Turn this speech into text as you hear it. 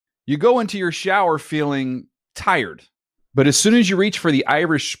You go into your shower feeling tired, but as soon as you reach for the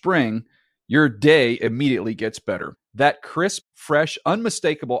Irish Spring, your day immediately gets better. That crisp, fresh,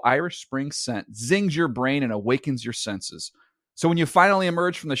 unmistakable Irish Spring scent zings your brain and awakens your senses. So when you finally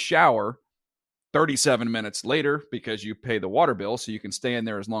emerge from the shower 37 minutes later, because you pay the water bill so you can stay in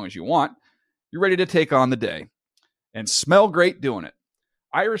there as long as you want, you're ready to take on the day and smell great doing it.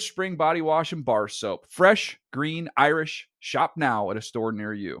 Irish Spring Body Wash and Bar Soap. Fresh, green, Irish. Shop now at a store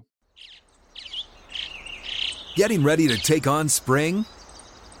near you. Getting ready to take on spring?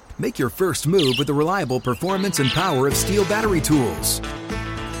 Make your first move with the reliable performance and power of Steel battery tools.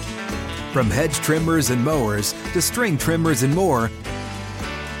 From hedge trimmers and mowers to string trimmers and more,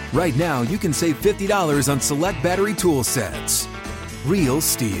 right now you can save $50 on select battery tool sets. Real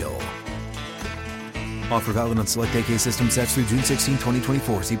Steel. Offer valid on select AK system sets through June 16,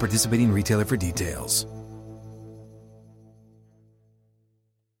 2024. See participating retailer for details.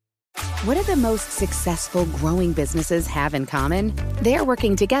 What do the most successful growing businesses have in common? They're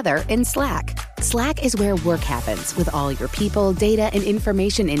working together in Slack. Slack is where work happens with all your people, data, and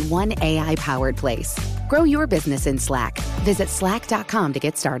information in one AI-powered place. Grow your business in Slack. Visit slack.com to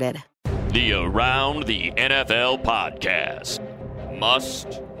get started. The Around the NFL podcast.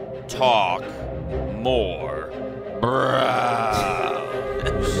 Must talk more Browns.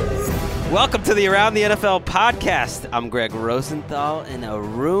 Welcome to the Around the NFL podcast. I'm Greg Rosenthal in a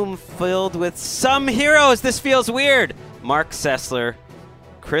room filled with some heroes. This feels weird. Mark Sessler,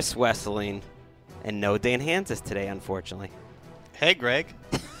 Chris Wesseling, and no Dan Hansis today, unfortunately. Hey, Greg.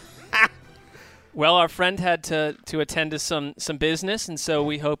 Well, our friend had to attend to some business, and so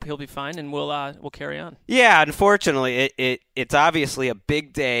we hope he'll be fine, and we'll carry on. Yeah, unfortunately, it's obviously a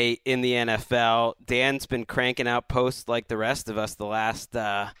big day in the NFL. Dan's been cranking out posts like the rest of us the last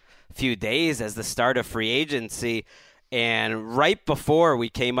few days as the start of free agency, and right before we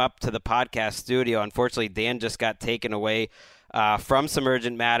came up to the podcast studio, unfortunately, Dan just got taken away from some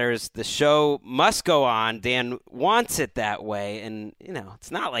urgent matters. The show must go on. Dan wants it that way, and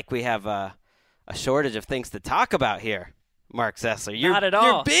it's not like we have a shortage of things to talk about here, Mark Sessler. Not at all.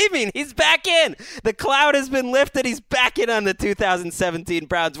 You're beaming. He's back in. The cloud has been lifted. He's back in on the 2017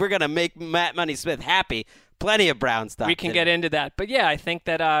 Browns. We're going to make Matt Money Smith happy. Plenty of Brown stuff. We can get into that. But, yeah, I think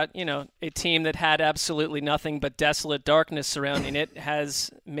that, a team that had absolutely nothing but desolate darkness surrounding it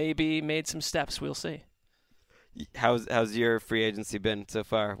has maybe made some steps. We'll see. How's your free agency been so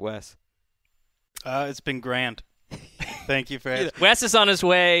far, Wes? It's been grand. Thank you for asking. Wes is on his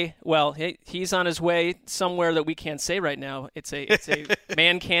way. Well, he's on his way somewhere that we can't say right now. It's a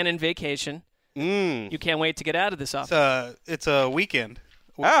man cannon vacation. You can't wait to get out of this office. It's a weekend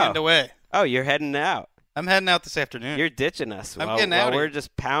away. Oh, you're heading out. I'm heading out this afternoon. You're ditching us. I'm getting out. We're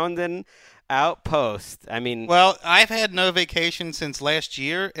just pounding out post. I mean, well, I've had no vacation since last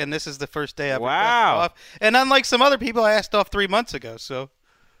year, and this is the first day I've requested off. And unlike some other people, I asked off 3 months ago. So.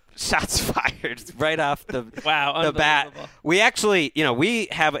 Shots fired right off the the bat. We actually, we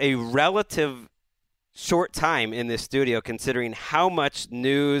have a relative short time in this studio considering how much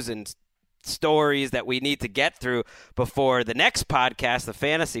news and stories that we need to get through before the next podcast, the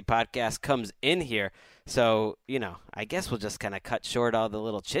fantasy podcast, comes in here. So, I guess we'll just kind of cut short all the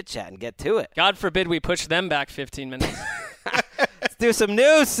little chit-chat and get to it. God forbid we push them back 15 minutes. Let's do some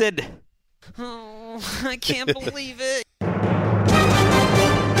news, Sid. Oh, I can't believe it.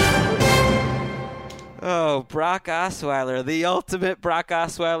 Oh, Brock Osweiler, the ultimate Brock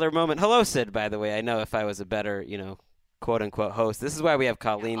Osweiler moment. Hello, Sid, by the way. I know if I was a better, quote-unquote host. This is why we have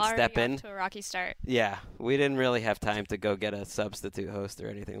Colleen step in. To a rocky start. Yeah, we didn't really have time to go get a substitute host or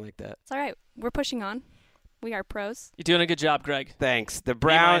anything like that. It's all right. We're pushing on. We are pros. You're doing a good job, Greg. Thanks. The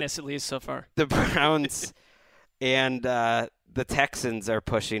B- at least so far. The Browns and the Texans are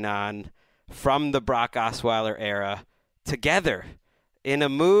pushing on from the Brock Osweiler era together in a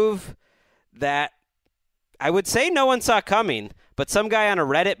move that I would say no one saw coming, but some guy on a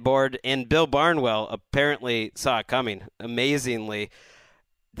Reddit board and Bill Barnwell apparently saw it coming, amazingly.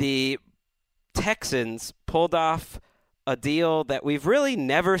 The Texans pulled off a deal that we've really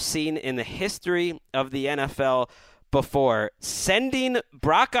never seen in the history of the NFL before, sending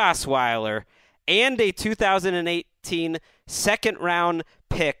Brock Osweiler and a 2018 second-round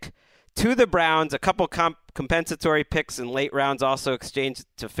pick to the Browns, a couple compensatory picks in late rounds also exchanged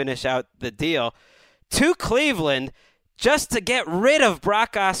to finish out the deal, to Cleveland just to get rid of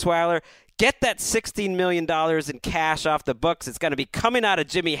Brock Osweiler, get that $16 million in cash off the books. It's going to be coming out of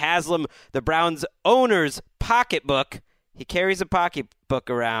Jimmy Haslam, the Browns owner's pocketbook. He carries a pocketbook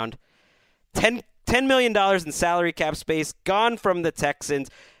around. $10 million in salary cap space gone from the Texans.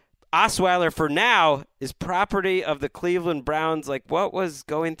 Osweiler, for now, is property of the Cleveland Browns. Like, what was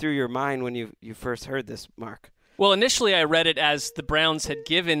going through your mind when you first heard this, Mark? Well, initially I read it as the Browns had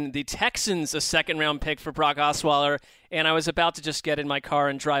given the Texans a second-round pick for Brock Osweiler, and I was about to just get in my car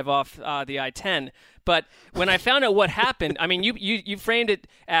and drive off the I-10. But when I found out what happened, I mean, you framed it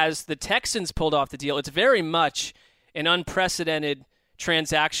as the Texans pulled off the deal. It's very much an unprecedented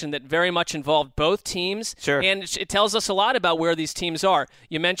transaction that very much involved both teams. Sure. And it tells us a lot about where these teams are.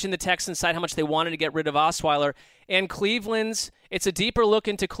 You mentioned the Texans side, how much they wanted to get rid of Osweiler. And Cleveland's, it's a deeper look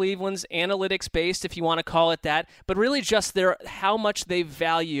into Cleveland's analytics based, if you want to call it that, but really just how much they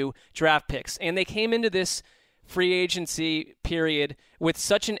value draft picks. And they came into this free agency period with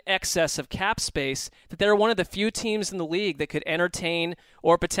such an excess of cap space that they're one of the few teams in the league that could entertain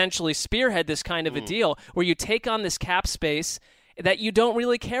or potentially spearhead this kind of a deal where you take on this cap space that you don't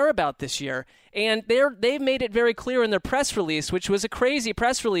really care about this year. And they've made it very clear in their press release, which was a crazy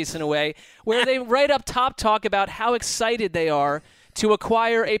press release in a way, where they right up top talk about how excited they are to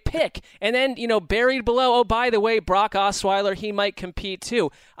acquire a pick. And then, buried below, oh, by the way, Brock Osweiler, he might compete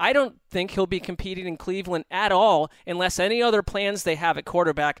too. I don't think he'll be competing in Cleveland at all unless any other plans they have at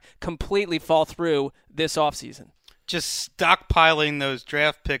quarterback completely fall through this offseason. Just stockpiling those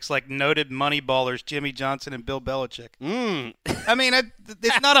draft picks like noted moneyballers Jimmy Johnson and Bill Belichick. I mean,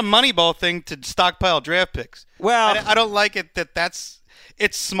 it's not a moneyball thing to stockpile draft picks. Well, I don't like it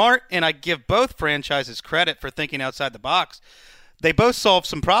it's smart, and I give both franchises credit for thinking outside the box. They both solve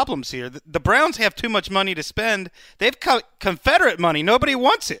some problems here. The Browns have too much money to spend. They've cut Confederate money. Nobody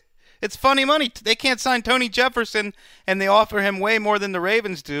wants it. It's funny money. They can't sign Tony Jefferson, and they offer him way more than the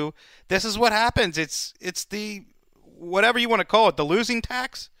Ravens do. This is what happens. It's the whatever you want to call it, the losing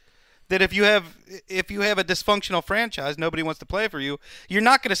tax, that if you have a dysfunctional franchise, nobody wants to play for you. You're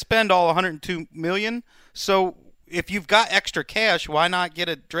not going to spend all $102 million. So if you've got extra cash, why not get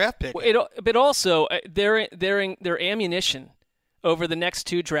a draft pick? But also, their ammunition over the next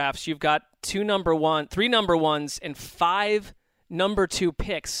two drafts, you've got three number ones, and 5 number 2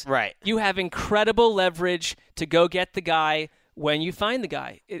 picks. Right. You have incredible leverage to go get the guy when you find the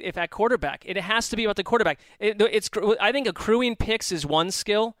guy. If at quarterback, it has to be about the quarterback. I think accruing picks is one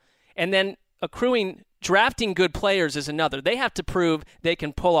skill, and then drafting good players is another. They have to prove they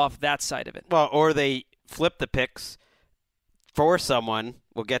can pull off that side of it. Well, or they flip the picks for someone.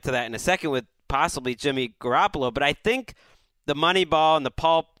 We'll get to that in a second with possibly Jimmy Garoppolo. But I think the Moneyball and the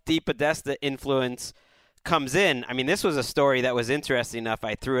Paul DePodesta influence comes in. I mean, this was a story that was interesting enough.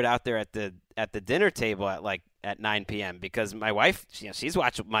 I threw it out there at the dinner table at 9 p.m. because my wife, she's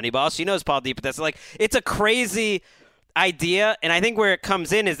watched Moneyball. She knows Paul DePodesta. It's a crazy idea, and I think where it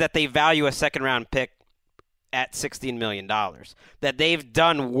comes in is that they value a second-round pick at $16 million, that they've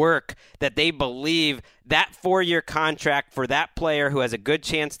done work, that they believe that 4-year contract for that player who has a good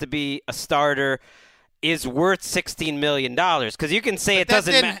chance to be a starter is worth $16 million. Because you can say it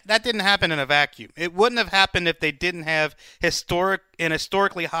doesn't matter. That didn't happen in a vacuum. It wouldn't have happened if they didn't have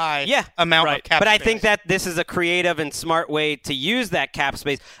historically high amount of cap space. But I think that this is a creative and smart way to use that cap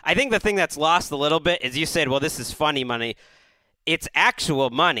space. I think the thing that's lost a little bit is you said, well, this is funny money. It's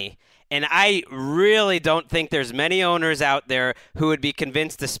actual money. And I really don't think there's many owners out there who would be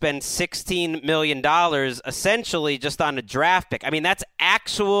convinced to spend $16 million essentially just on a draft pick. I mean, that's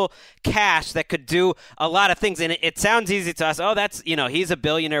actual cash that could do a lot of things. And it sounds easy to us. Oh, that's, he's a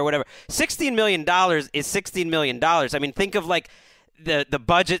billionaire or whatever. $16 million is $16 million. I mean, think of the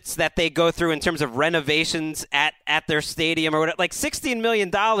budgets that they go through in terms of renovations at their stadium or whatever. $16 million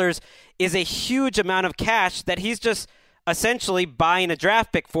is a huge amount of cash that he's just essentially buying a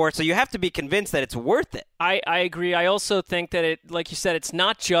draft pick for, so you have to be convinced that it's worth it. I agree. I also think that like you said, it's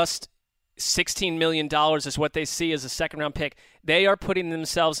not just $16 million is what they see as a second-round pick. They are putting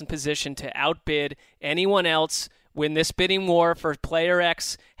themselves in position to outbid anyone else when this bidding war for player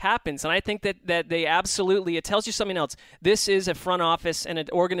X happens. And I think that they absolutely, it tells you something else. This is a front office and an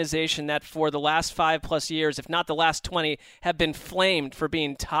organization that for the last 5+ years, if not the last 20, have been flamed for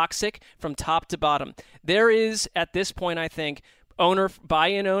being toxic from top to bottom. There is, at this point, I think,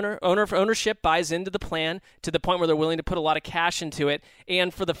 ownership buys into the plan to the point where they're willing to put a lot of cash into it.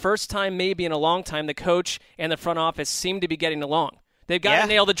 And for the first time, maybe in a long time, the coach and the front office seem to be getting along. They've got to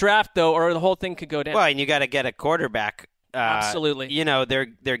nail the draft, though, or the whole thing could go down. Well, and you got to get a quarterback. Absolutely.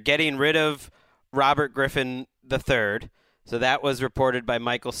 They're getting rid of Robert Griffin III. So that was reported by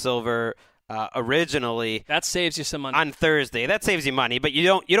Michael Silver originally. That saves you some money. On Thursday. That saves you money, but you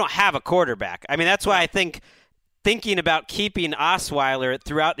don't have a quarterback. I mean, that's why I think thinking about keeping Osweiler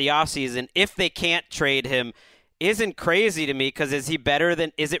throughout the offseason, if they can't trade him, isn't crazy to me, because is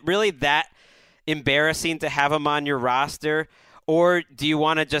it really that embarrassing to have him on your roster? Or do you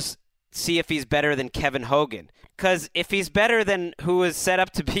want to just see if he's better than Kevin Hogan. Because if he's better than who is set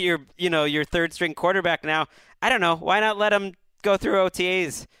up to be your third string quarterback now, I don't know. Why not let him go through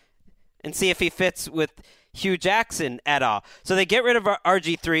OTAs and see if he fits with Hugh Jackson at all? So they get rid of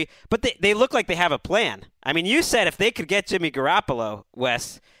RG3, but they look like they have a plan. I mean, you said if they could get Jimmy Garoppolo,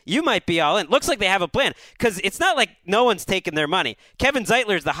 Wes, you might be all in. Looks like they have a plan because it's not like no one's taking their money. Kevin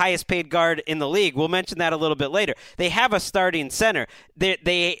Zeitler is the highest paid guard in the league. We'll mention that a little bit later. They have a starting center.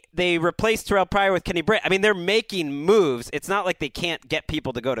 They replaced Terrell Pryor with Kenny Britt. I mean, they're making moves. It's not like they can't get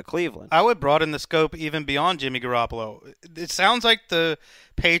people to go to Cleveland. I would broaden the scope even beyond Jimmy Garoppolo. It sounds like the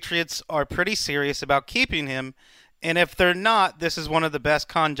Patriots are pretty serious about keeping him. And if they're not, this is one of the best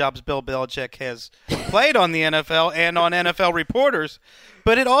con jobs Bill Belichick has played on the NFL and on NFL reporters.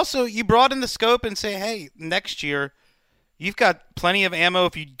 But it also, you broaden the scope and say, hey, next year, you've got plenty of ammo.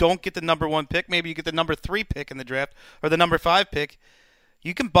 If you don't get the number 1 pick, maybe you get the number 3 pick in the draft or the number 5 pick.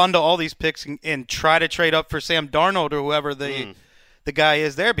 You can bundle all these picks and try to trade up for Sam Darnold or whoever the guy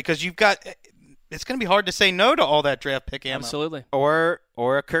is there, because you've got – it's going to be hard to say no to all that draft pick ammo. Absolutely. Or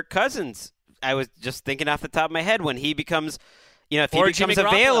a Kirk Cousins. I was just thinking off the top of my head when he becomes, if he becomes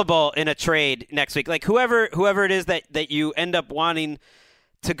available in a trade next week, like whoever it is that you end up wanting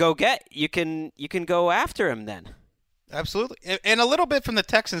to go get, you can go after him then. Absolutely. And a little bit from the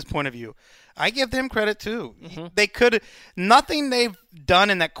Texans' point of view, I give them credit too. Mm-hmm. Nothing they've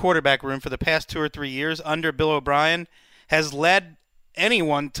done in that quarterback room for the past 2 or 3 years under Bill O'Brien has led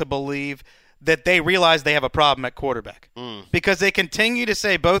anyone to believe that they realize they have a problem at quarterback, because they continue to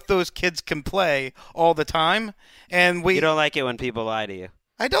say both those kids can play all the time. And you don't like it when people lie to you.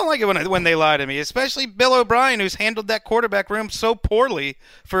 I don't like it when they lie to me, especially Bill O'Brien, who's handled that quarterback room so poorly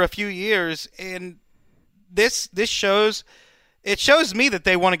for a few years. And this shows me that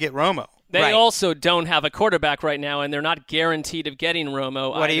they want to get Romo. They also don't have a quarterback right now, and they're not guaranteed of getting Romo.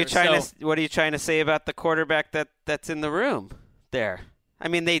 What are you trying to say about the quarterback that's in the room there? I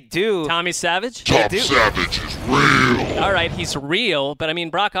mean, they do. Tommy Savage? Savage is real. All right, he's real, but I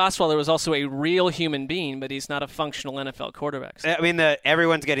mean, Brock Osweiler was also a real human being, but he's not a functional NFL quarterback. I mean,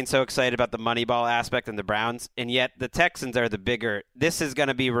 everyone's getting so excited about the Moneyball aspect and the Browns, and yet the Texans are the bigger. This is going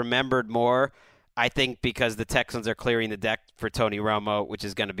to be remembered more, I think, because the Texans are clearing the deck for Tony Romo, which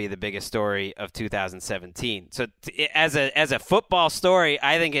is going to be the biggest story of 2017. So as a football story,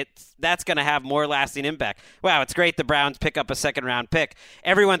 I think that's going to have more lasting impact. Wow, it's great the Browns pick up a second-round pick.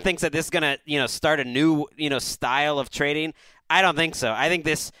 Everyone thinks that this is going to start a new style of trading. I don't think so. I think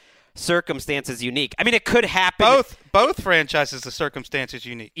this circumstance is unique. I mean, it could happen. Both franchises, the circumstance is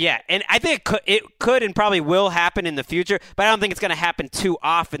unique. Yeah, and I think it could and probably will happen in the future, but I don't think it's going to happen too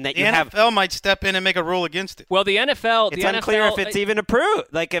often that the NFL might step in and make a rule against it. Well, the NFL, it's unclear if it's even approved.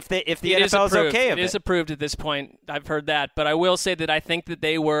 Like if the NFL is okay with it. It is approved at this point. I've heard that, but I will say that I think that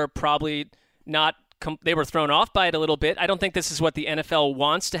they were probably not. They were thrown off by it a little bit. I don't think this is what the NFL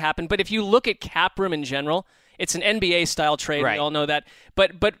wants to happen. But if you look at cap room in general, it's an NBA-style trade. Right. We all know that.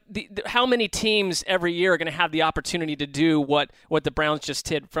 But how many teams every year are going to have the opportunity to do what the Browns just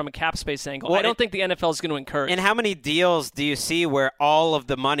did from a cap space angle? Well, I don't think the NFL is going to encourage. And how many deals do you see where all of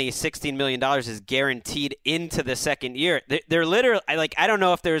the money, $16 million, is guaranteed into the second year? They're literally, I don't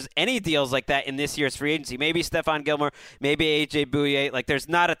know if there's any deals like that in this year's free agency. Maybe Stephon Gilmore, maybe A.J. Bouye. There's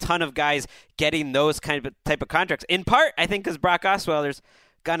not a ton of guys getting those type of contracts. In part, I think, because Brock Osweiler's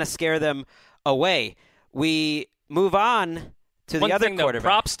going to scare them away. We move on to the other quarterback.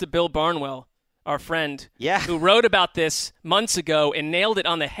 Props to Bill Barnwell, our friend, yeah, who wrote about this months ago and nailed it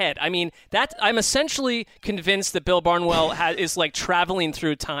on the head. I mean, I'm essentially convinced that Bill Barnwell is like traveling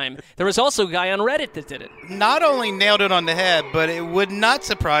through time. There was also a guy on Reddit that did it. Not only nailed it on the head, but it would not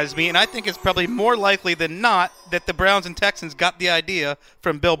surprise me, and I think it's probably more likely than not that the Browns and Texans got the idea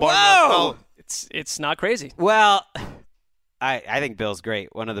from Bill Barnwell. Whoa! It's not crazy. Well, I think Bill's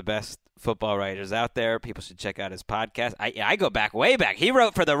great. One of the best football writers out there. People should check out his podcast. I go back, way back. He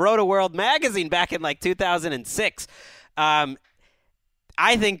wrote for the Roto World magazine back in 2006. I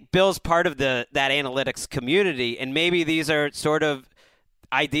think Bill's part of that analytics community, and maybe these are sort of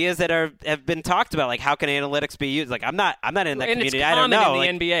ideas that have been talked about, like how can analytics be used? Like I'm not in that community. I don't know.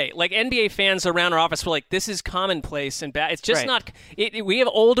 In the NBA, like NBA fans around our office were like, "This is commonplace and bad." It's just not. We have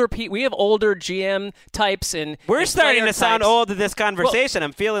older GM types, and we're starting to sound types. old in this conversation. Well,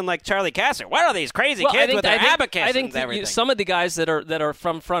 I'm feeling like Charlie Casser. What are these crazy kids with their abacus? I think and everything? Some of the guys that are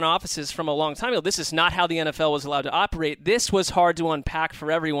from front offices from a long time ago. This is not how the NFL was allowed to operate. This was hard to unpack for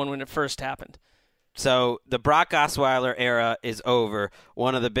everyone when it first happened. So the Brock Osweiler era is over.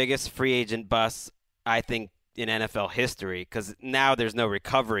 One of the biggest free agent busts, I think, in NFL history, because now there's no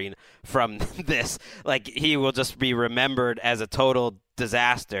recovering from this. Like, he will just be remembered as a total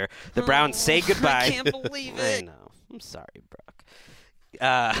disaster. The Browns say goodbye. I can't believe it. I know. I'm sorry, Brock.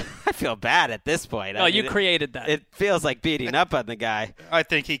 I feel bad at this point. Oh, you created that. It feels like beating up on the guy. I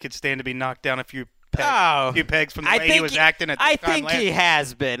think he could stand to be knocked down a few pegs from the way he was acting at the time. He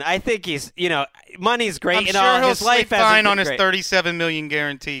has been. I think he's, money's great. I'm and sure all. he'll His life sleep fine on his great. $37 million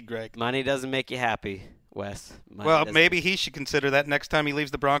guaranteed, Greg. Money doesn't make you happy, Wes. Well, maybe he should consider that next time he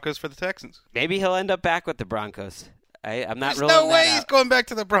leaves the Broncos for the Texans. Maybe he'll end up back with the Broncos. I'm not There's ruling no way that he's out. going back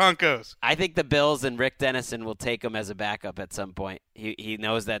to the Broncos. I think the Bills and Rick Dennison will take him as a backup at some point. He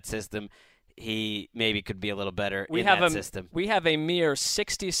knows that system. He maybe could be a little better in that system. We have a mere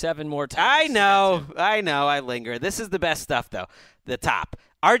 67 more times. I know. I linger. This is the best stuff, though. The top.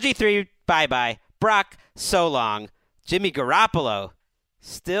 RG3, bye-bye. Brock, so long. Jimmy Garoppolo,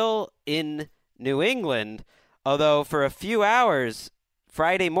 still in New England, although for a few hours,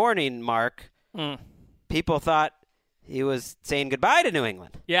 Friday morning, Mark, people thought he was saying goodbye to New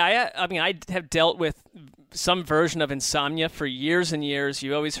England. Yeah, I mean, I have dealt with some version of insomnia for years and years.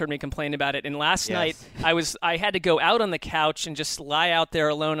 You always heard me complain about it. And last night, I had to go out on the couch and just lie out there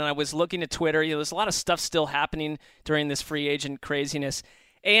alone, and I was looking at Twitter. There's a lot of stuff still happening during this free agent craziness.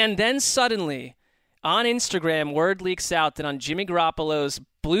 And then suddenly, on Instagram, word leaks out that on Jimmy Garoppolo's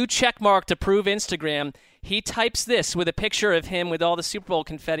blue check mark to prove Instagram, he types this with a picture of him with all the Super Bowl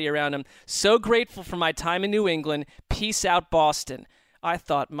confetti around him. So grateful for my time in New England. Peace out, Boston. I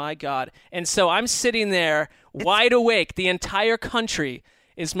thought, my God. And so I'm sitting there wide awake. The entire country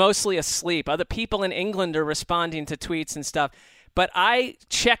is mostly asleep. Other people in England are responding to tweets and stuff. But I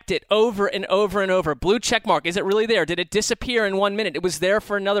checked it over and over and over. Blue check mark. Is it really there? Did it disappear in 1 minute? It was there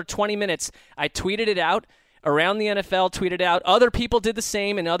for another 20 minutes. I tweeted it out. Around the NFL tweeted out. Other people did the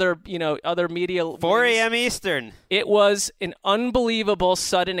same in other media. 4 a.m. Eastern. It was an unbelievable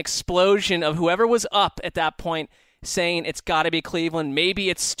sudden explosion of whoever was up at that point saying it's got to be Cleveland. Maybe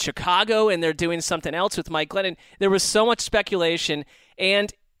it's Chicago and they're doing something else with Mike Glennon. There was so much speculation.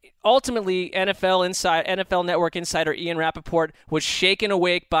 And ultimately, NFL Network insider Ian Rappaport was shaken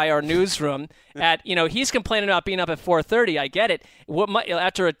awake by our newsroom at, he's complaining about being up at 4:30. I get it.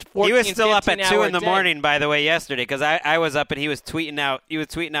 After a 14, he was still up at 2 in the day. morning, by the way, yesterday, because I was up and he was tweeting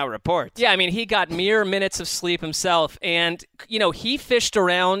out reports. Yeah, I mean, he got mere minutes of sleep himself. And, he fished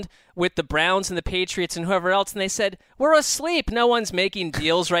around with the Browns and the Patriots and whoever else, and they said, we're asleep. No one's making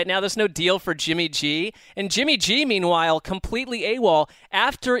deals right now. There's no deal for Jimmy G. And Jimmy G, meanwhile, completely AWOL.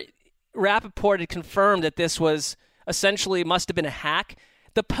 After Rappaport had confirmed that this was essentially must have been a hack,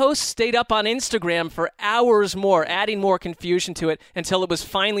 the post stayed up on Instagram for hours more, adding more confusion to it until it was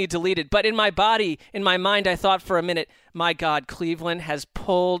finally deleted. But in my mind, I thought for a minute, my God, Cleveland has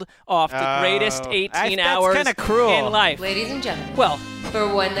pulled off the greatest 18 hours kinda cruel. in life. Ladies and gentlemen, Well, for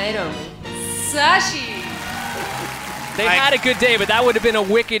one night only, Sashi. they had a good day, but that would have been a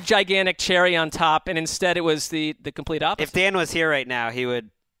wicked, gigantic cherry on top, and instead it was the complete opposite. If Dan was here right now,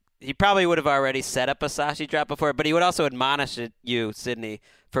 he probably would have already set up a Sashi drop before, but he would also admonish you, Sydney,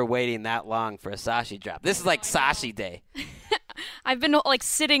 for waiting that long for a Sashi drop. This is like Sashi Day. I've been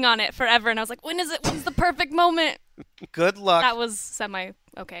sitting on it forever, and I was like, when is it? When's the perfect moment? Good luck. That was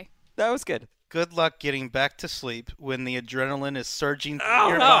okay. That was good. Good luck getting back to sleep when the adrenaline is surging through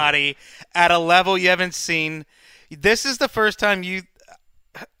your body at a level you haven't seen. This is the first time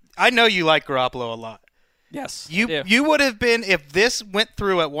I know you like Garoppolo a lot. Yes. You would have been, if this went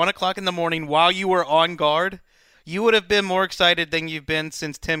through at 1 o'clock in the morning while you were on guard, you would have been more excited than you've been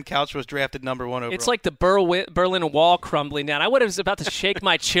since Tim Couch was drafted number 1 overall. It's like the Berlin Wall crumbling down. I was about to shake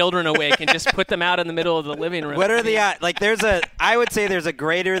my children awake and just put them out in the middle of the living room. What are the I would say there's a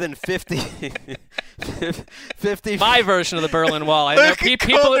greater than 50. My version of the Berlin Wall. I know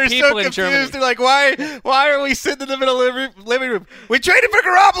people so in confused. Germany. They're like, why are we sitting in the middle of the living room? We traded for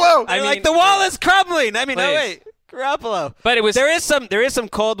Garoppolo. I mean, the wall is crumbling. I mean, please. no wait. Garoppolo. But it was there is some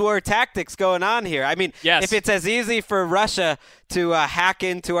Cold War tactics going on here. I mean, yes. If it's as easy for Russia to hack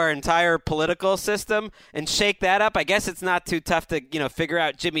into our entire political system and shake that up, I guess it's not too tough to figure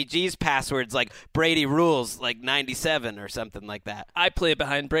out Jimmy G's passwords like Brady rules like 97 or something like that. I play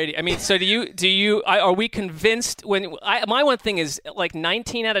behind Brady. I mean, so do you? Are we convinced when my one thing is like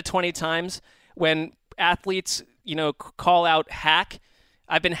 19 out of 20 times when athletes call out hack.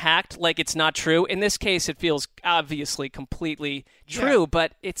 I've been hacked, like it's not true. In this case, it feels obviously completely true,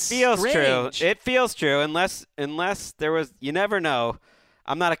 but it feels strange. true. It feels true unless there was. You never know.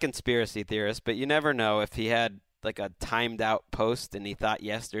 I'm not a conspiracy theorist, but you never know if he had like a timed out post and he thought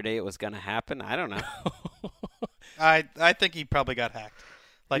yesterday it was going to happen. I don't know. I think he probably got hacked,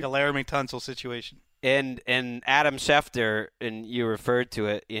 like a Laramie Tunsil situation. And Adam Schefter, and you referred to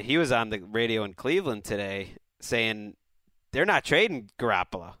it, he was on the radio in Cleveland today saying they're not trading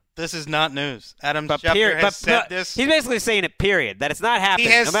Garoppolo. This is not news. Adam Schefter has said this. He's basically saying it, period, that it's not happening,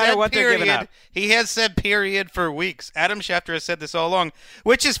 no matter what they're giving up. He has said period for weeks. Adam Schefter has said this all along,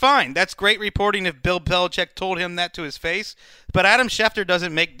 which is fine. That's great reporting if Bill Belichick told him that to his face. But Adam Schefter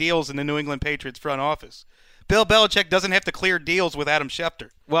doesn't make deals in the New England Patriots front office. Bill Belichick doesn't have to clear deals with Adam Schefter.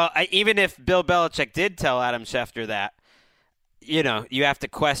 Well, even if Bill Belichick did tell Adam Schefter that, you have to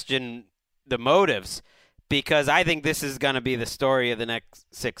question the motives, because I think this is going to be the story of the next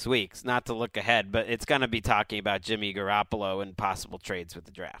 6 weeks. Not to look ahead, but it's going to be talking about Jimmy Garoppolo and possible trades with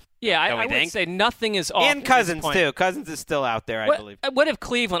the draft. Yeah, I would say nothing is off. And Cousins, too. Cousins is still out there, I believe. What if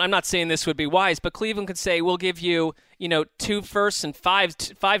Cleveland, I'm not saying this would be wise, but Cleveland could say, we'll give you, 2 firsts and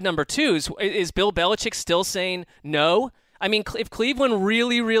five number twos. Is Bill Belichick still saying no? I mean, if Cleveland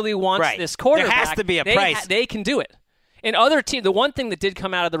really, really wants this quarterback, there has to be a price. They can do it. And other teams, the one thing that did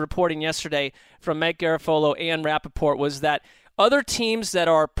come out of the reporting yesterday from Mike Garafolo and Rappaport was that other teams that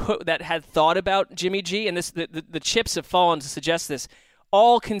had thought about Jimmy G, and the chips have fallen to suggest this,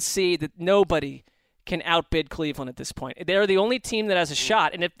 all concede that nobody can outbid Cleveland at this point. They're the only team that has a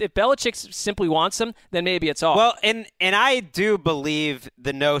shot, and if Belichick simply wants them, then maybe it's off. Well, and I do believe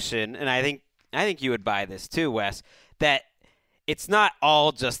the notion, and I think you would buy this too, Wes, that it's not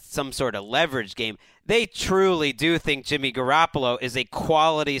all just some sort of leverage game. They truly do think Jimmy Garoppolo is a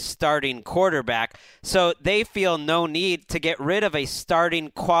quality starting quarterback, so they feel no need to get rid of a starting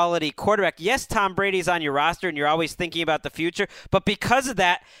quality quarterback. Yes, Tom Brady's on your roster, and you're always thinking about the future, but because of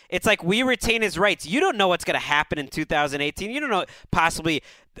that, it's like we retain his rights. You don't know what's going to happen in 2018. You don't know possibly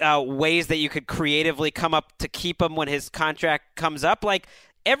ways that you could creatively come up to keep him when his contract comes up. Like,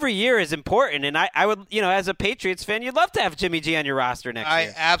 every year is important, and I would, as a Patriots fan, you'd love to have Jimmy G on your roster next year.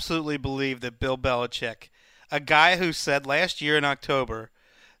 I absolutely believe that Bill Belichick, a guy who said last year in October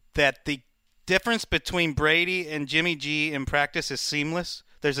that the difference between Brady and Jimmy G in practice is seamless.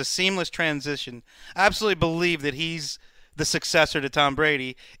 There's a seamless transition. I absolutely believe that he's the successor to Tom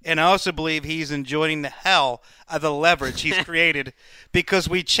Brady, and I also believe he's enjoying the hell of the leverage he's created because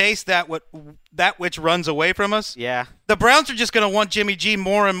we chase that which runs away from us. Yeah. The Browns are just going to want Jimmy G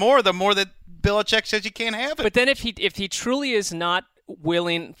more and more the more that Belichick says you can't have it. But then if he truly is not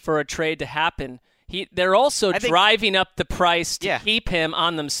willing for a trade to happen, they're also driving up the price to keep him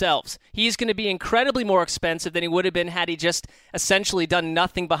on themselves. He's going to be incredibly more expensive than he would have been had he just essentially done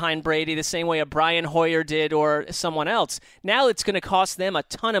nothing behind Brady the same way a Brian Hoyer did or someone else. Now it's going to cost them a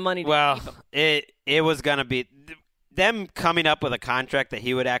ton of money to keep him. It was going to be them coming up with a contract that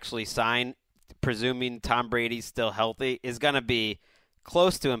he would actually sign, presuming Tom Brady's still healthy, is going to be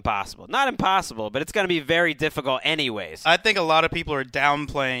close to impossible. Not impossible, but it's going to be very difficult anyways. I think a lot of people are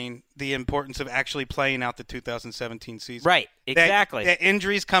downplaying the importance of actually playing out the 2017 season. Right, exactly. That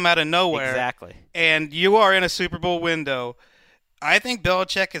injuries come out of nowhere. Exactly. And you are in a Super Bowl window. I think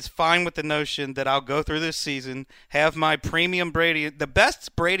Belichick is fine with the notion that I'll go through this season, have my premium Brady, the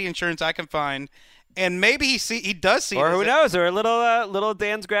best Brady insurance I can find, and maybe he does see. Or who knows? Or a little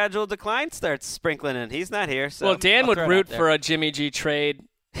Dan's gradual decline starts sprinkling in. He's not here. So well, Dan would root for a Jimmy G trade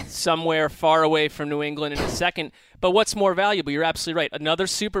somewhere far away from New England in a second. But what's more valuable? You're absolutely right. Another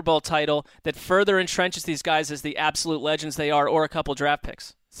Super Bowl title that further entrenches these guys as the absolute legends they are, or a couple draft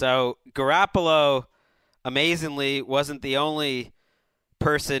picks. So Garoppolo, amazingly, wasn't the only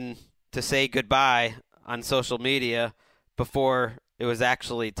person to say goodbye on social media before it was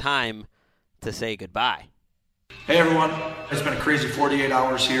actually time to say goodbye. Hey everyone, it's been a crazy 48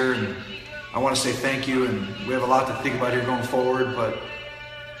 hours here, and I want to say thank you, and we have a lot to think about here going forward, but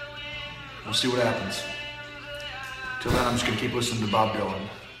we'll see what happens. Till then, I'm just going to keep listening to Bob Dylan.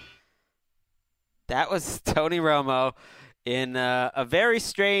 That was Tony Romo in a very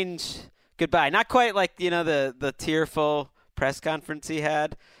strange goodbye. Not quite like, the tearful press conference he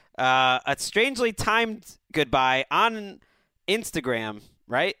had. A strangely timed goodbye on Instagram,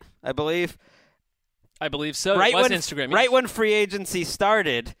 right? I believe so. Right, it was Instagram. Yes. Right when free agency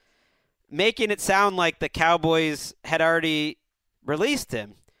started, making it sound like the Cowboys had already released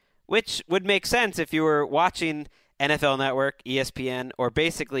him, which would make sense if you were watching NFL Network, ESPN, or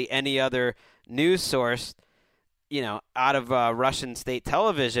basically any other news source, out of Russian state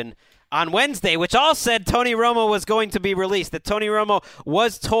television on Wednesday, which all said Tony Romo was going to be released, that Tony Romo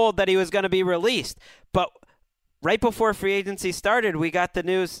was told that he was going to be released. But right before free agency started, we got the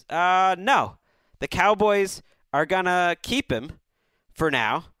news, no. The Cowboys are going to keep him for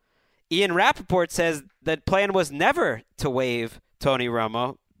now. Ian Rappaport says the plan was never to waive Tony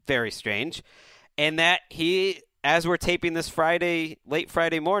Romo. Very strange. And that he, as we're taping this late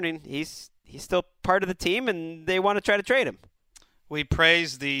Friday morning, he's he's still part of the team, and they want to try to trade him. We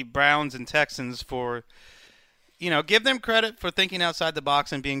praise the Browns and Texans for, give them credit for thinking outside the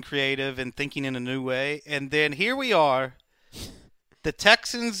box and being creative and thinking in a new way. And then here we are, the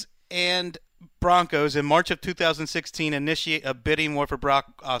Texans and Broncos in March of 2016 initiate a bidding war for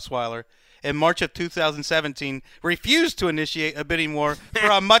Brock Osweiler. In March of 2017, refused to initiate a bidding war for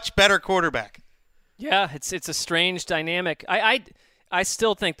a much better quarterback. Yeah, it's a strange dynamic. I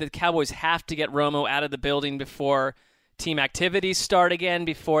still think the Cowboys have to get Romo out of the building before team activities start again,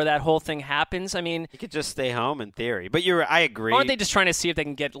 before that whole thing happens. I mean, he could just stay home in theory. But I agree. Aren't they just trying to see if they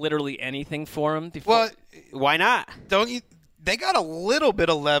can get literally anything for him before? Well, why not? Don't you? They got a little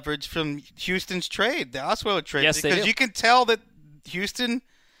bit of leverage from Houston's trade, the Osweiler trade. Yes, because you can tell that Houston,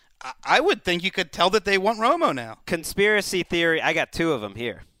 I would think you could tell that they want Romo now. Conspiracy theory. I got 2 of them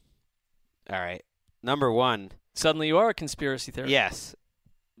here. All right. Number 1. Suddenly you are a conspiracy theory. Yes.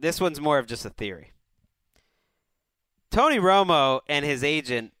 This one's more of just a theory. Tony Romo and his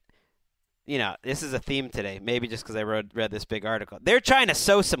agent, this is a theme today, maybe just because I read this big article. They're trying to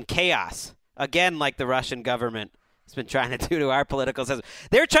sow some chaos, again, like the Russian government has been trying to do to our political system.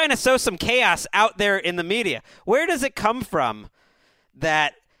 They're trying to sow some chaos out there in the media. Where does it come from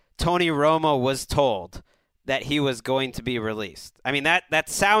that Tony Romo was told that he was going to be released? I mean, that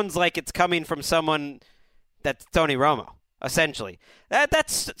sounds like it's coming from someone that's Tony Romo, essentially.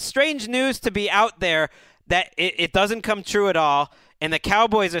 That's strange news to be out there, that it doesn't come true at all, and the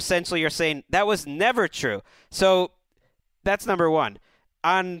Cowboys essentially are saying that was never true. So that's number 1.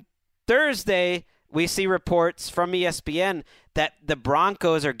 On Thursday, we see reports from ESPN that the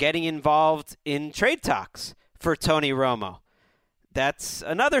Broncos are getting involved in trade talks for Tony Romo. That's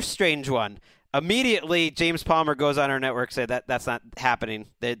another strange one. Immediately, James Palmer goes on our network, said that's not happening.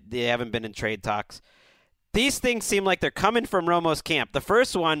 They haven't been in trade talks. These things seem like they're coming from Romo's camp. The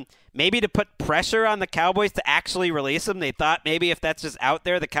first one, maybe to put pressure on the Cowboys to actually release him. They thought maybe if that's just out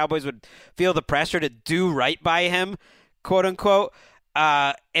there, the Cowboys would feel the pressure to do right by him, quote unquote.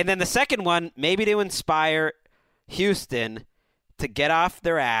 And then the second one, maybe to inspire Houston to get off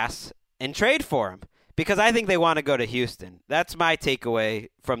their ass and trade for him. Because I think they want to go to Houston. That's my takeaway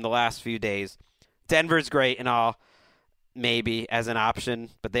from the last few days. Denver's great and all, maybe as an option,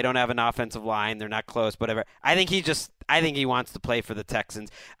 but they don't have an offensive line. They're not close, whatever. I think he wants to play for the Texans.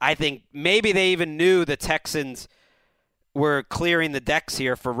 I think maybe they even knew the Texans were clearing the decks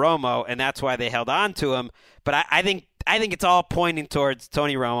here for Romo, and that's why they held on to him. But I think it's all pointing towards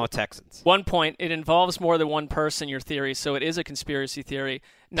Tony Romo, Texans. 1 point, it involves more than one person, your theory, so it is a conspiracy theory.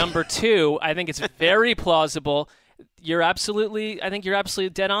 Number 2, I think it's very plausible. I think you're absolutely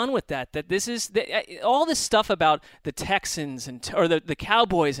dead on with that. That this is all this stuff about the Texans or the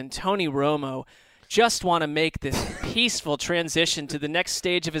Cowboys and Tony Romo just want to make this peaceful transition to the next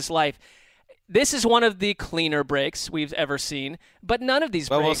stage of his life. This is one of the cleaner breaks we've ever seen, but none of these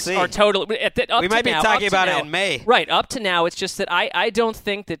breaks are totally. We might be talking about it in May. Right, up to now, it's just that I don't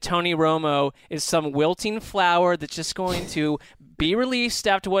think that Tony Romo is some wilting flower that's just going to be released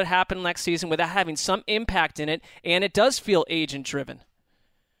after what happened next season without having some impact in it, and it does feel agent-driven.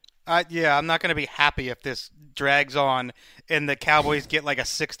 I'm not going to be happy if this drags on and the Cowboys get like a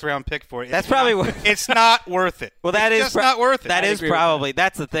 6th-round pick for it. It's not worth it. Well, that it's is just not worth it.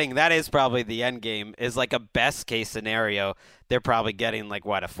 That's the thing. That is probably the end game. Is like a best case scenario. They're probably getting like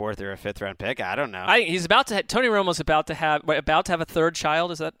what, a 4th or a 5th-round pick. I don't know. Tony Romo's about to have a 3rd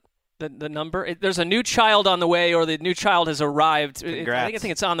child. Is that the number? There's a new child on the way, or the new child has arrived. Congrats. I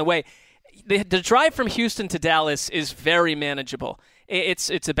think it's on the way. The drive from Houston to Dallas is very manageable.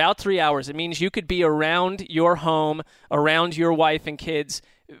 It's about 3 hours. It means you could be around your home, around your wife and kids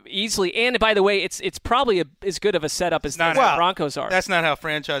easily. And by the way, it's probably as good of a setup as the Broncos are. That's not how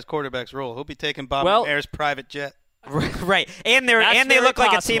franchise quarterbacks roll. He'll be taking Bob Ayer's private jet. Right, and they look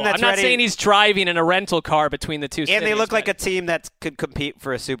like a team that's I'm not ready. saying he's driving in a rental car between the two cities. And they look like a team that could compete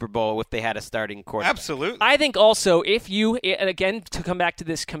for a Super Bowl if they had a starting quarterback. Absolutely. I think also and again, to come back to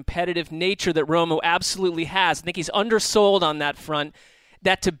this competitive nature that Romo absolutely has, I think he's undersold on that front.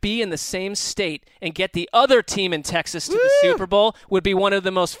 That to be in the same state and get the other team in Texas to the Super Bowl would be one of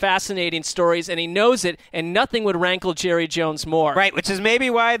the most fascinating stories, and he knows it, and nothing would rankle Jerry Jones more. Right, which is maybe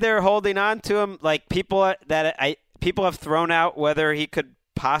why they're holding on to him. Like people have thrown out whether he could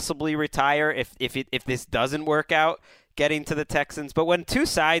possibly retire if this doesn't work out, getting to the Texans. But when two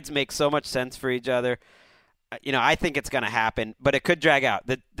sides make so much sense for each other, I think it's going to happen, but it could drag out.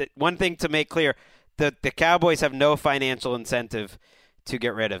 The one thing to make clear, the Cowboys have no financial incentive to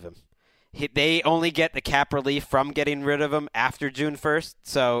get rid of him. They only get the cap relief from getting rid of him after June 1st.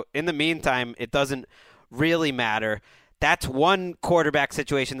 So in the meantime, it doesn't really matter. that's one quarterback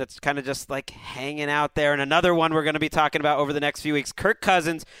situation that's kind of just like hanging out there. And another one we're going to be talking about over the next few weeks, Kirk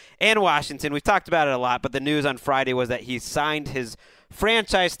Cousins and Washington. We've talked about it a lot, but the news on Friday was that he signed his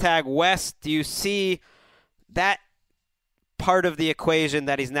franchise tag. Wes, do you see that part of the equation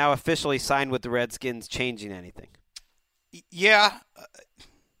that he's now officially signed with the Redskins changing anything? Yeah.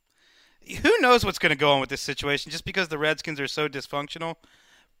 Who knows what's going to go on with this situation just because the Redskins are so dysfunctional.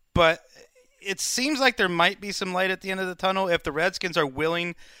 But it seems like there might be some light at the end of the tunnel if the Redskins are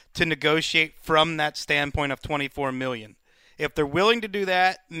willing to negotiate from that standpoint of $24 million. If they're willing to do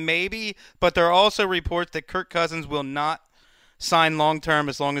that, maybe. But there are also reports that Kirk Cousins will not sign long-term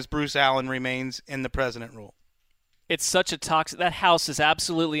as long as Bruce Allen remains in the president role. It's such a toxic. That house is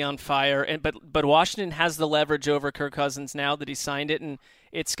absolutely on fire. But Washington has the leverage over Kirk Cousins now that he signed it, and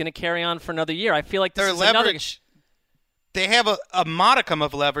it's going to carry on for another year. I feel like this their is leverage. They have a modicum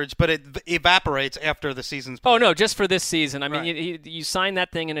of leverage, but it evaporates after the season's played. Oh, no, just for this season. I mean, Right. you sign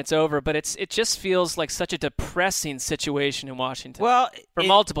that thing and it's over, but it just feels like such a depressing situation in Washington. Well, for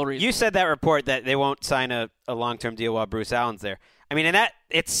multiple reasons. You said that report that they won't sign a long-term deal while Bruce Allen's there. I mean, and that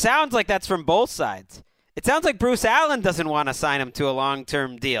it sounds like that's from both sides. It sounds like Bruce Allen doesn't want to sign him to a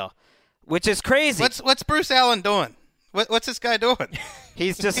long-term deal, which is crazy. What's Bruce Allen doing? What's this guy doing?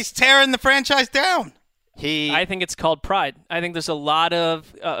 He's tearing the franchise down. I think it's called pride. I think there's a lot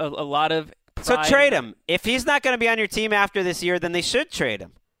of pride. So trade him. If he's not going to be on your team after this year, then they should trade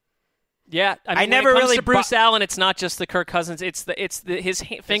him. Yeah, I mean, never when it comes really to Bruce Allen, it's not just the Kirk Cousins. It's his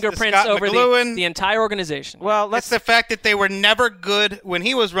fingerprints Scott over McLuhan. the entire organization. Well, it's the fact that they were never good when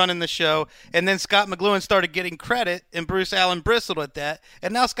he was running the show, and then Scott McLuhan started getting credit, and Bruce Allen bristled at that.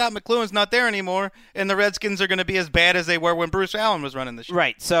 And now Scott McLuhan's not there anymore, and the Redskins are going to be as bad as they were when Bruce Allen was running the show.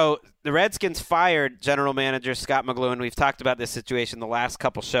 Right. So the Redskins fired general manager Scott McLuhan. We've talked about this situation the last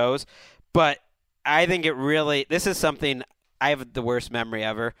couple shows, but I think this is something I have the worst memory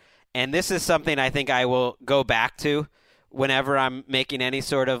ever. And this is something I think I will go back to whenever I'm making any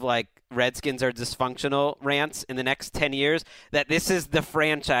sort of like Redskins are dysfunctional rants in the next 10 years, that this is the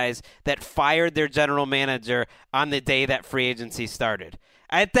franchise that fired their general manager on the day that free agency started.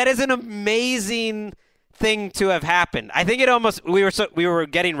 That is an amazing thing to have happened. I think we were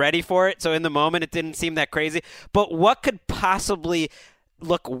getting ready for it, so in the moment it didn't seem that crazy. But what could possibly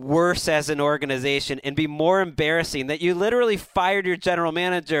look worse as an organization and be more embarrassing that you literally fired your general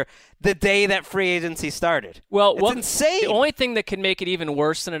manager the day that free agency started? Well, it's insane. The only thing that can make it even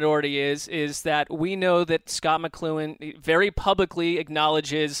worse than it already is that we know that Scott McLuhan very publicly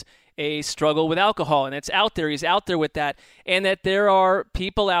acknowledges a struggle with alcohol, and it's out there. He's out there with that, and that there are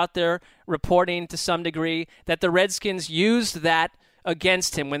people out there reporting to some degree that the Redskins used that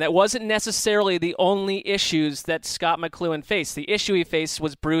against him when that wasn't necessarily the only issues that Scott McLuhan faced. The issue he faced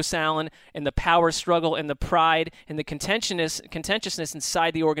was Bruce Allen and the power struggle and the pride and the contentiousness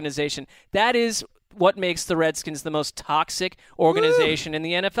inside the organization. That is what makes the Redskins the most toxic organization in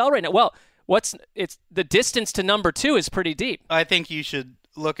the NFL right now. Well, it's the distance to number 2 is pretty deep. I think you should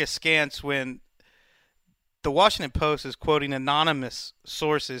look askance when the Washington Post is quoting anonymous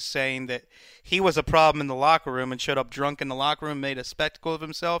sources saying that he was a problem in the locker room and showed up drunk in the locker room, made a spectacle of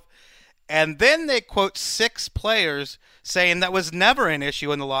himself. And then they quote 6 players saying that was never an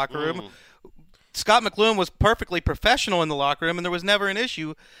issue in the locker room. Scott McLuhan was perfectly professional in the locker room, and there was never an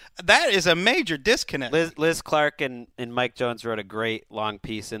issue. That is a major disconnect. Liz Clark and Mike Jones wrote a great long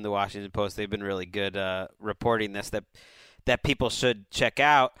piece in the Washington Post. They've been really good reporting this that people should check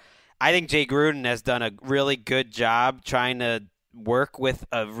out. I think Jay Gruden has done a really good job trying to work with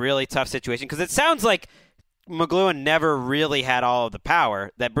a really tough situation, because it sounds like McLuhan never really had all of the power,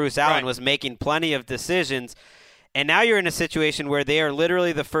 that Bruce Allen was making plenty of decisions. And now you're in a situation where they are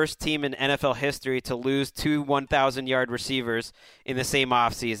literally the first team in NFL history to lose 2 1,000-yard receivers in the same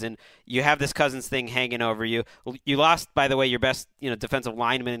offseason. You have this Cousins thing hanging over you. You lost, by the way, your best defensive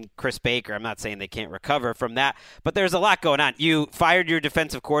lineman, Chris Baker. I'm not saying they can't recover from that, but there's a lot going on. You fired your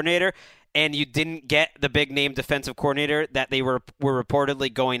defensive coordinator, and you didn't get the big-name defensive coordinator that they were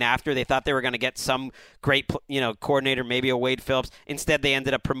reportedly going after. They thought they were going to get some great coordinator, maybe a Wade Phillips. Instead, they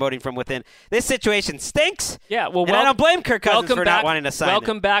ended up promoting from within. This situation stinks. Yeah, well, and I don't blame Kirk Cousins for not wanting to sign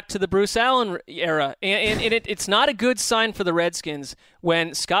Welcome back to the Bruce Allen era. And it's not a good sign for the Redskins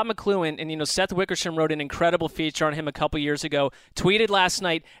when Scott McLuhan, and Seth Wickersham wrote an incredible feature on him a couple years ago, tweeted last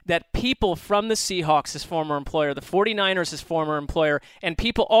night that people from the Seahawks, his former employer, the 49ers, his former employer, and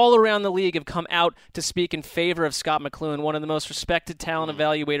people all around the league have come out to speak in favor of Scott McLuhan, one of the most respected talent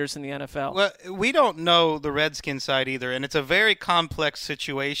evaluators in the NFL. Well, we don't know the Redskins side either, and it's a very complex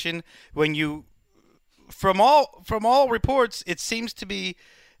situation when you, from all reports, it seems to be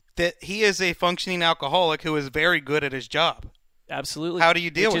that he is a functioning alcoholic who is very good at his job. Absolutely. How do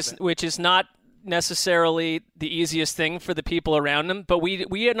you deal with it? Which is not necessarily the easiest thing for the people around him, but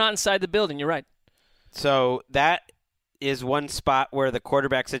we are not inside the building. You're right. So that is one spot where the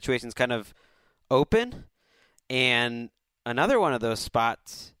quarterback situation is kind of open, and another one of those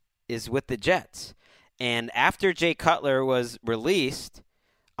spots is with the Jets. And after Jay Cutler was released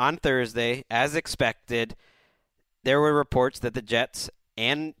on Thursday, as expected, there were reports that the Jets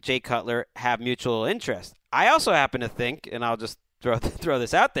and Jay Cutler have mutual interest. I also happen to think, and I'll just throw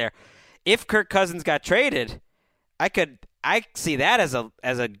this out there, if Kirk Cousins got traded, I see that as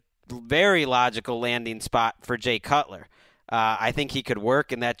a very logical landing spot for Jay Cutler. I think he could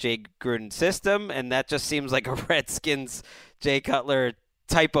work in that Jay Gruden system, and that just seems like a Redskins Jay Cutler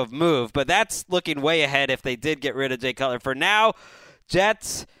type of move. But that's looking way ahead if they did get rid of Jay Cutler. For now,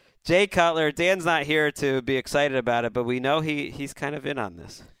 Jets, Jay Cutler. Dan's not here to be excited about it, but we know he's kind of in on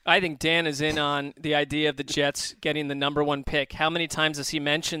this. I think Dan is in on the idea of the Jets getting the number 1 pick. How many times has he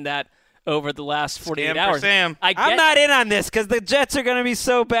mentioned that over the last 48 hours? Sam. I'm not in on this because the Jets are going to be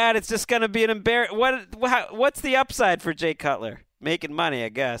so bad. It's just going to be an embarrassment. What's the upside for Jay Cutler? Making money, I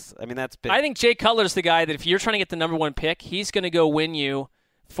guess. I mean, that's big. I think Jay Cutler's the guy that if you're trying to get the number 1 pick, he's going to go win you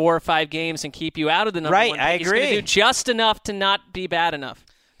 4 or 5 games and keep you out of the number 1 pick. Right, I agree. He's going to do just enough to not be bad enough.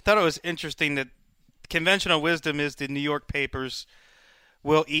 I thought it was interesting that conventional wisdom is the New York papers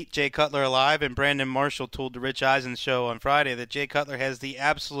will eat Jay Cutler alive, and Brandon Marshall told the Rich Eisen show on Friday that Jay Cutler has the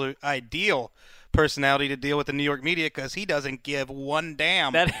absolute ideal personality to deal with the New York media because he doesn't give one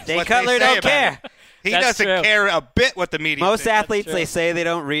damn. Jay Cutler don't care. He doesn't care a bit what the media Most thinks. athletes, they say they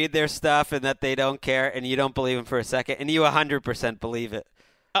don't read their stuff and that they don't care, and you don't believe them for a second, and you 100% believe it.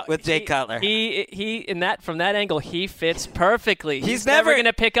 With Jay Cutler. He from that angle, he fits perfectly. He's never going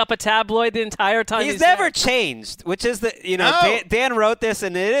to pick up a tabloid the entire time. He's never changed, which is Dan wrote this,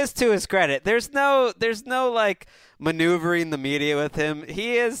 and it is to his credit. There's no like maneuvering the media with him.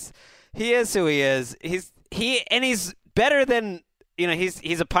 He is who he is. He's better than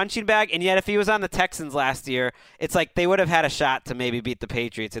he's a punching bag, and yet if he was on the Texans last year, it's like they would have had a shot to maybe beat the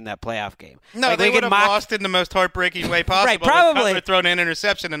Patriots in that playoff game. No, like they would have lost in the most heartbreaking way possible. Right, probably. Cutler thrown an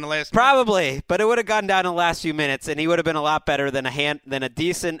interception in the last minute. But it would have gone down in the last few minutes, and he would have been a lot better than a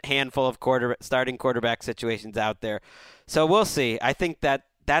decent handful of starting quarterback situations out there. So we'll see. I think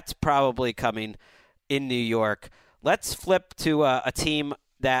that's probably coming in New York. Let's flip to a team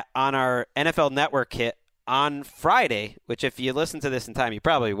that on our NFL Network hit on Friday, which if you listen to this in time, you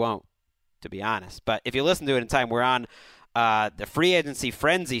probably won't, to be honest. But if you listen to it in time, we're on the Free Agency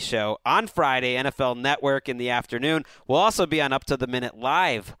Frenzy show on Friday, NFL Network in the afternoon. We'll also be on Up to the Minute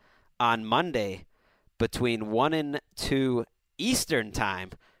Live on Monday between 1 and 2 Eastern time.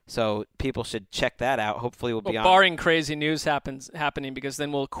 So people should check that out. Hopefully we'll be on. Barring crazy news happening, because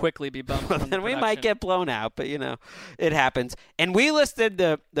then we'll quickly be bumped. Then we might get blown out, but it happens. And we listed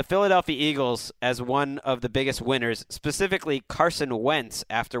the Philadelphia Eagles as one of the biggest winners, specifically Carson Wentz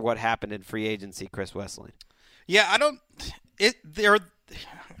after what happened in free agency. Chris Wesseling. Yeah, I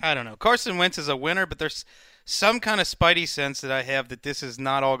don't know. Carson Wentz is a winner, but there's some kind of spidey sense that I have that this is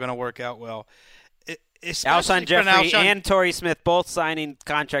not all going to work out well. Alshon Jeffrey and Torrey Smith both signing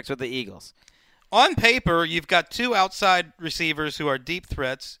contracts with the Eagles. On paper, you've got 2 outside receivers who are deep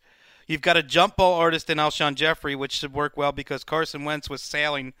threats. You've got a jump ball artist in Alshon Jeffrey, which should work well because Carson Wentz was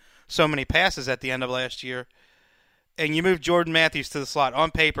sailing so many passes at the end of last year. And you move Jordan Matthews to the slot.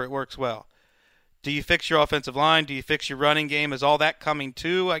 On paper, it works well. Do you fix your offensive line? Do you fix your running game? Is all that coming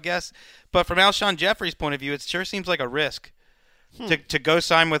too, I guess? But from Alshon Jeffrey's point of view, it sure seems like a risk. To go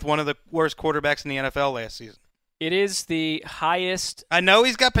sign with one of the worst quarterbacks in the NFL last season. It is the highest. I know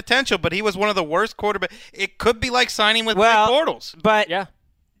he's got potential, but he was one of the worst quarterbacks. It could be like signing with Blake Bortles. But yeah,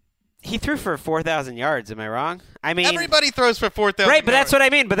 he threw for 4,000 yards. Am I wrong? I mean, everybody throws for 4,000 Right, but that's what I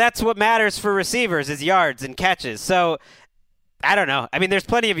mean. But that's what matters for receivers is yards and catches. So I don't know. I mean, there's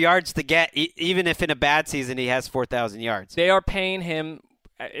plenty of yards to get, even if in a bad season he has 4,000 yards. They are paying him,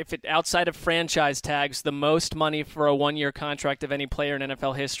 outside of franchise tags, the most money for a 1-year contract of any player in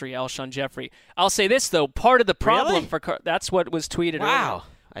NFL history, Alshon Jeffrey. I'll say this, though. Part of the problem that's what was tweeted earlier. Wow.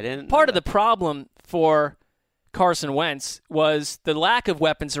 I didn't Part of the problem for Carson Wentz was the lack of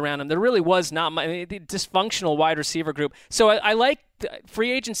weapons around him. There really was not much, dysfunctional wide receiver group. So I like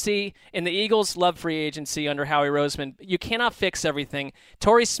free agency, and the Eagles love free agency under Howie Roseman. You cannot fix everything.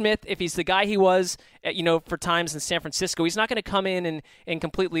 Torrey Smith, if he's the guy he was, for times in San Francisco, he's not going to come in and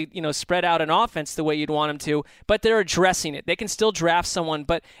completely, spread out an offense the way you'd want him to. But they're addressing it. They can still draft someone,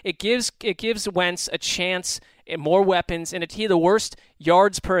 but it gives Wentz a chance. More weapons, and he had the worst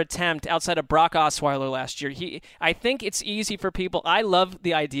yards per attempt outside of Brock Osweiler last year. I think it's easy for people. I love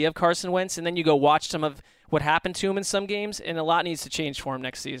the idea of Carson Wentz, and then you go watch some of what happened to him in some games, and a lot needs to change for him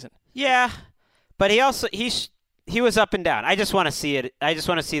next season. Yeah, but he was up and down. I just want to see it. I just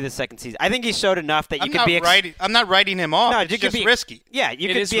want to see the second season. I think he showed enough that you could be. I'm not writing him off. No, it's just risky. Yeah, it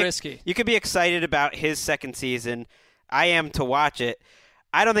is risky. You could be excited about his second season. I am to watch it.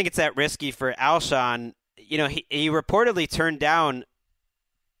 I don't think it's that risky for Alshon. He reportedly turned down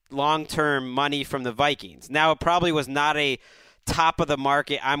long-term money from the Vikings. Now, it probably was not a top of the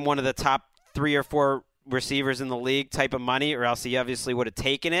market, I'm one of the top 3 or 4 receivers in the league type of money, or else he obviously would have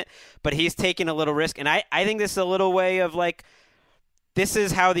taken it. But he's taking a little risk, and I think this is a little way of this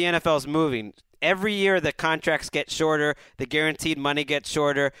is how the NFL is moving. Every year the contracts get shorter, the guaranteed money gets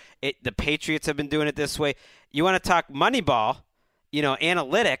shorter. The Patriots have been doing it this way. You want to talk Moneyball,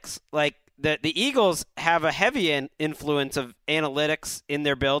 analytics, The Eagles have a heavy influence of analytics in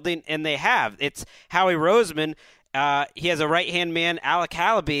their building, and they have. It's Howie Roseman. He has a right-hand man, Alec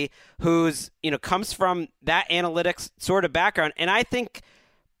Halaby, who's comes from that analytics sort of background. And I think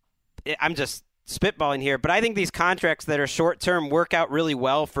I'm just spitballing here, but I think these contracts that are short-term work out really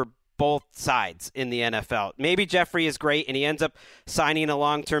well for both sides in the NFL. Maybe Jeffrey is great and he ends up signing a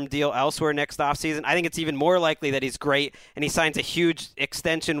long-term deal elsewhere next offseason. I think it's even more likely that he's great and he signs a huge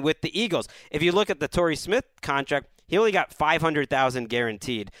extension with the Eagles. If you look at the Torrey Smith contract, he only got $500,000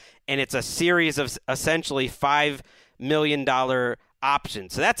 guaranteed, and it's a series of essentially $5 million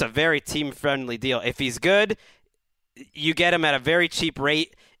options. So that's a very team-friendly deal. If he's good, you get him at a very cheap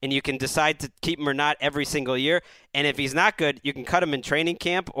rate, and you can decide to keep him or not every single year. And if he's not good, you can cut him in training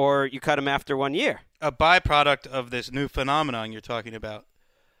camp or you cut him after 1 year. A byproduct of this new phenomenon you're talking about.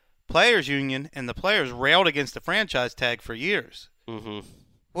 Players Union and the players railed against the franchise tag for years. Mm-hmm.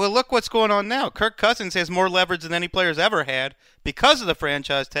 Well, look what's going on now. Kirk Cousins has more leverage than any player's ever had because of the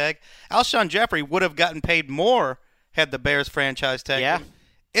franchise tag. Alshon Jeffrey would have gotten paid more had the Bears franchise tag. Yeah.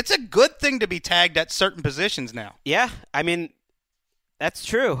 It's a good thing to be tagged at certain positions now. Yeah, I mean, that's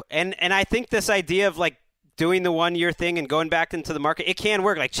true. And I think this idea of doing the 1 year thing and going back into the market, it can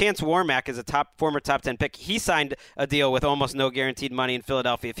work. Chance Warmack is a former top 10 pick. He signed a deal with almost no guaranteed money in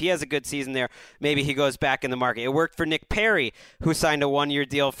Philadelphia. If he has a good season there, maybe he goes back in the market. It worked for Nick Perry, who signed a 1 year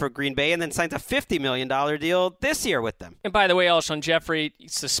deal for Green Bay and then signed a $50 million deal this year with them. And by the way, Alshon Jeffrey,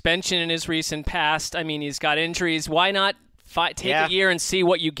 suspension in his recent past. I mean, he's got injuries. Why not take a year and see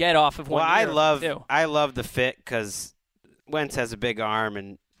what you get off of 1 year? I love the fit because Wentz has a big arm,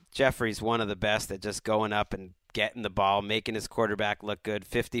 and Jeffrey's one of the best at just going up and getting the ball, making his quarterback look good,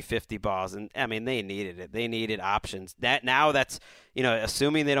 50-50 balls. And, I mean, they needed it. They needed options. That's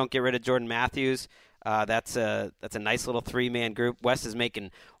assuming they don't get rid of Jordan Matthews, that's a nice little 3-man group. Wes is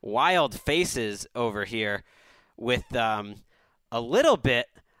making wild faces over here with a little bit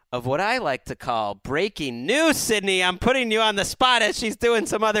of what I like to call breaking news, Sydney. I'm putting you on the spot as she's doing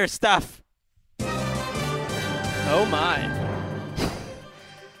some other stuff. Oh, my.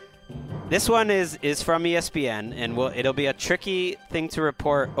 This one is from ESPN, and it'll be a tricky thing to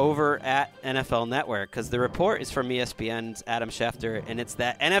report over at NFL Network because the report is from ESPN's Adam Schefter, and it's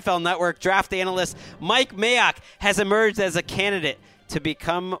that NFL Network draft analyst Mike Mayock has emerged as a candidate to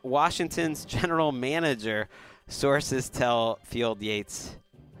become Washington's general manager. Sources tell Field Yates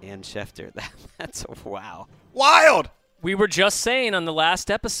and Schefter. That's wow. Wild! We were just saying on the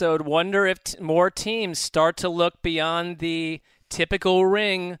last episode, wonder if more teams start to look beyond the typical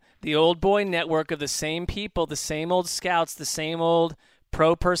ring, the old boy network of the same people, the same old scouts, the same old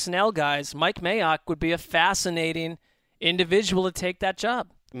pro personnel guys. Mike Mayock would be a fascinating individual to take that job.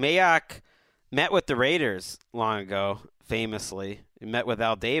 Mayock met with the Raiders long ago, famously. He met with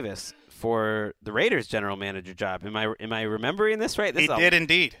Al Davis for the Raiders general manager job. Am I remembering this right? He did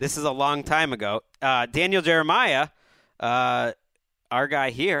indeed. This is a long time ago. Daniel Jeremiah, our guy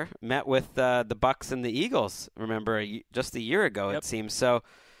here, met with the Bucks and the Eagles, remember, just a year ago, It seems. So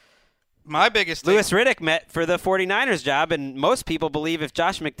my biggest Louis Riddick met for the 49ers job, and most people believe if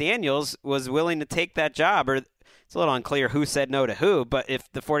Josh McDaniels was willing to take that job, or it's a little unclear who said no to who, but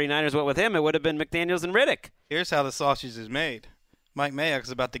if the 49ers went with him, it would have been McDaniels and Riddick. Here's how the sausage is made. Mike Mayock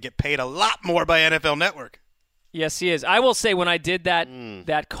is about to get paid a lot more by NFL Network. Yes, he is. I will say when I did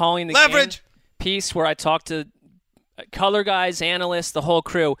that calling the leverage game piece where I talked to color guys, analysts, the whole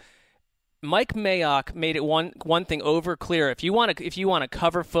crew, Mike Mayock made it one thing over clear. If you want to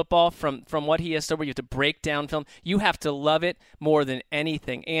cover football from what he has to, where you have to break down film, you have to love it more than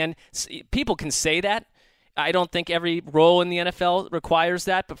anything. And people can say that. I don't think every role in the NFL requires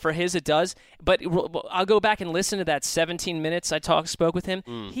that, but for his it does. But I'll go back and listen to that 17 minutes I spoke with him.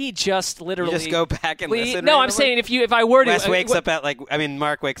 He just literally You just go back and listen. No, I'm saying if I were to, Mark wakes up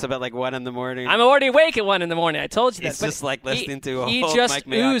at like 1 in the morning. I'm already awake at 1 in the morning. I told you that. It's just like listening to a he whole just Mike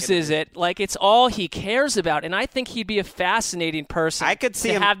Mayock oozes it like it's all he cares about, and I think he'd be a fascinating person. I could see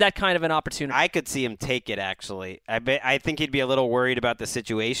to him have that kind of an opportunity. I could see him take it. Actually, I think he'd be a little worried about the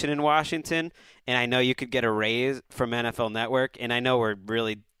situation in Washington. And I know you could get a raise from NFL Network, and I know we're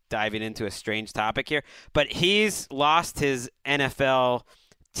really diving into a strange topic here, but he's lost his NFL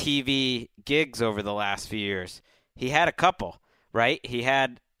TV gigs over the last few years. He had a couple, right? He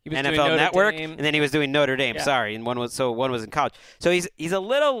had NFL Network, and then he was doing Notre Dame. Yeah. Sorry, and one was in college. So he's a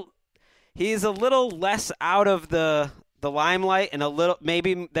little less out of the limelight, and a little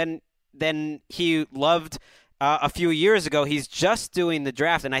maybe than he loved a few years ago. He's just doing the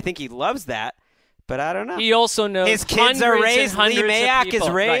draft, and I think he loves that. But I don't know. He also knows his kids are raised. Lee Mayock is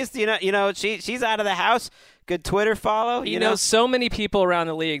raised. Right. You know, she's out of the house. Good Twitter follow. He knows so many people around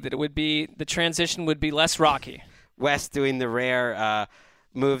the league that the transition would be less rocky. Wes doing the rare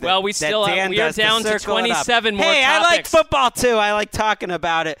move. Well, we are down to 27 more Hey, topics. I like football too. I like talking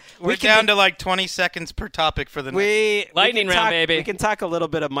about it. We're down to like 20 seconds per topic for the next. Lightning round, baby. We can talk a little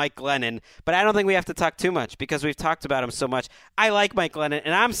bit of Mike Glennon, but I don't think we have to talk too much because we've talked about him so much. I like Mike Glennon,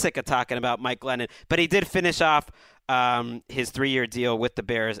 and I'm sick of talking about Mike Glennon, but he did finish off his 3-year deal with the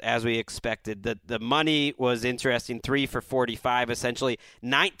Bears as we expected. The money was interesting, 3 for $45, essentially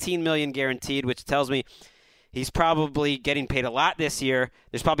 $19 million guaranteed, which tells me he's probably getting paid a lot this year.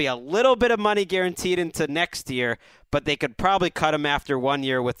 There's probably a little bit of money guaranteed into next year, but they could probably cut him after 1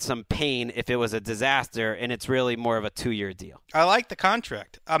 year with some pain if it was a disaster, and it's really more of a 2-year deal. I like the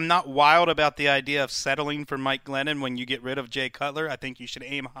contract. I'm not wild about the idea of settling for Mike Glennon when you get rid of Jay Cutler. I think you should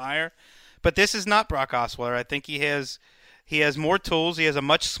aim higher. But this is not Brock Osweiler. I think he has more tools. He has a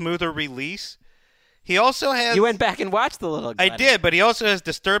much smoother release. He also has. You went back and watched the little guy. I did, but he also has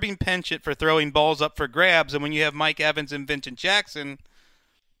disturbing penchant for throwing balls up for grabs. And when you have Mike Evans and Vincent Jackson,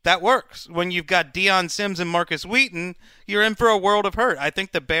 that works. When you've got Deion Sims and Marcus Wheaton, you're in for a world of hurt. I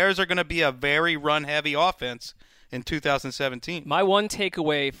think the Bears are going to be a very run-heavy offense in 2017. My one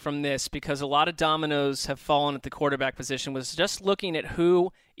takeaway from this, because a lot of dominoes have fallen at the quarterback position, was just looking at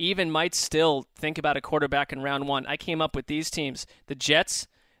who even might still think about a quarterback in round 1. I came up with these teams: the Jets,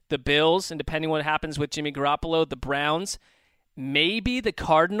 the Bills, and depending what happens with Jimmy Garoppolo, the Browns, maybe the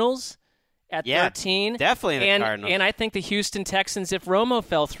Cardinals at 13. Definitely the Cardinals. And I think the Houston Texans, if Romo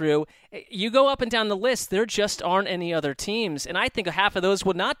fell through. You go up and down the list, there just aren't any other teams, and I think half of those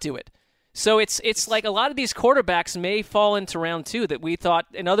would not do it. So it's like a lot of these quarterbacks may fall into round 2 that we thought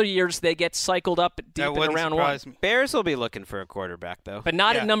in other years they get cycled up deep in round 1. Me. Bears will be looking for a quarterback, though. But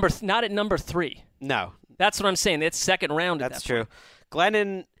not at number 3. No. That's what I'm saying. It's second round at That's that true. point.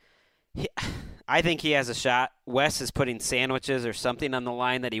 Glennon, I think he has a shot. Wes is putting sandwiches or something on the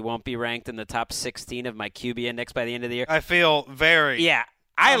line that he won't be ranked in the top 16 of my QB index by the end of the year. I feel very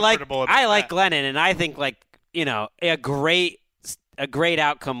I like that. Glennon, and I think a great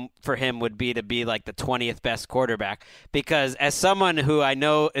outcome for him would be to be like the 20th best quarterback, because as someone who I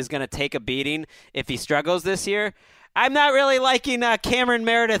know is going to take a beating if he struggles this year, I'm not really liking Cameron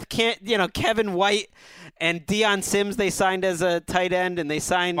Meredith, Kevin White, and Deion Sims. They signed as a tight end, and they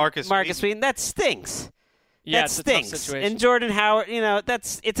signed Marcus Wheaton. That stinks. Yeah, that it's stinks. a tough situation. And Jordan Howard,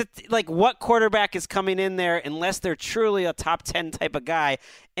 what quarterback is coming in there unless they're truly a top 10 type of guy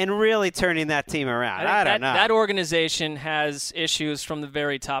and really turning that team around? I don't know. That organization has issues from the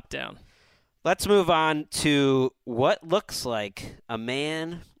very top down. Let's move on to what looks like a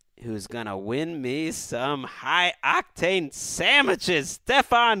man who's going to win me some high-octane sandwiches,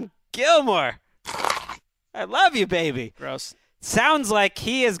 Stephon Gilmore. I love you, baby. Gross. Sounds like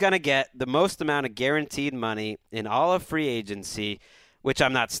he is going to get the most amount of guaranteed money in all of free agency, which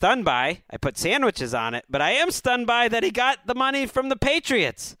I'm not stunned by. I put sandwiches on it, but I am stunned by that he got the money from the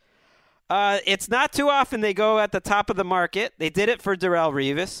Patriots. It's not too often they go at the top of the market. They did it for Darrelle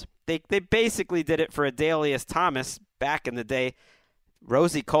Revis. They basically did it for Adalius Thomas back in the day.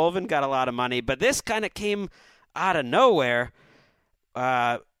 Rosie Colvin got a lot of money, but this kind of came out of nowhere.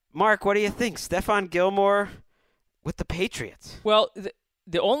 Mark, what do you think? Stephon Gilmore with the Patriots. Well,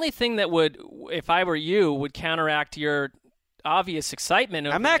 the only thing that would, if I were you, would counteract your obvious excitement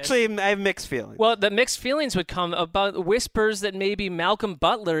over I have mixed feelings. Well, the mixed feelings would come about whispers that maybe Malcolm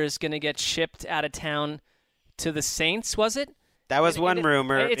Butler is going to get shipped out of town to the Saints, was it? That was one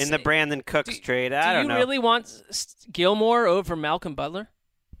rumor in the Brandon Cooks trade. I don't know. Do you really want Gilmore over Malcolm Butler?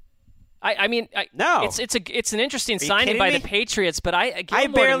 I mean, no. It's an interesting signing by the Patriots, but I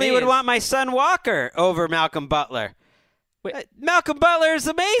barely would want my son Walker over Malcolm Butler. Malcolm Butler is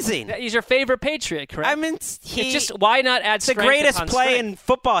amazing. He's your favorite Patriot, correct? I mean, why not add it's the greatest play in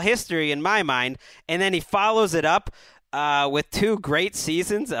football history in my mind, and then he follows it up with 2 great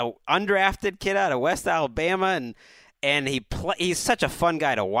seasons, an undrafted kid out of West Alabama, and he's such a fun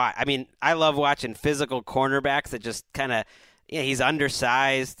guy to watch. I mean, I love watching physical cornerbacks that just kind of, he's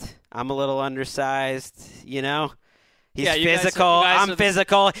undersized. I'm a little undersized, He's physical. I'm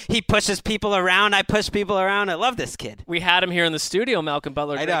physical. He pushes people around. I push people around. I love this kid. We had him here in the studio, Malcolm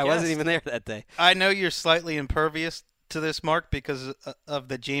Butler. I know. I wasn't even there that day. I know you're slightly impervious to this, Mark, because of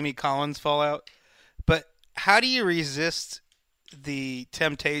the Jamie Collins fallout. But how do you resist the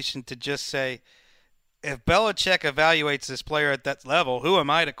temptation to just say, if Belichick evaluates this player at that level, who am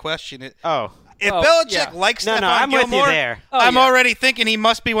I to question it? If Belichick likes Stephon Gilmore, with you there. I'm already thinking he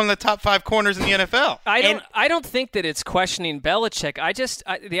must be one of the top 5 corners in the NFL. I don't think that it's questioning Belichick.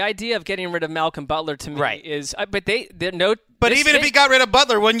 The idea of getting rid of Malcolm Butler to me is, but they're no. But even if he got rid of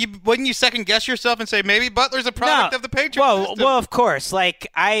Butler, wouldn't you second guess yourself and say maybe Butler's a product of the Patriots system? Well, of course. Like,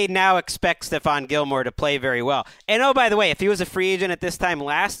 I now expect Stephon Gilmore to play very well. And by the way, if he was a free agent at this time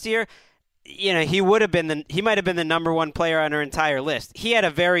last year, he might have been the number 1 player on our entire list. He had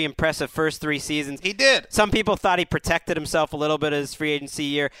a very impressive first 3 seasons. He did. Some people thought he protected himself a little bit his free agency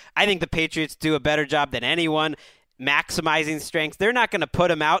year. I think the Patriots do a better job than anyone maximizing strengths. They're not going to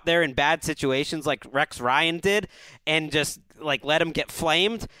put him out there in bad situations like Rex Ryan did and just let him get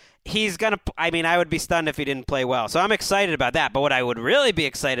flamed. He's going to – I mean, I would be stunned if he didn't play well. So I'm excited about that. But what I would really be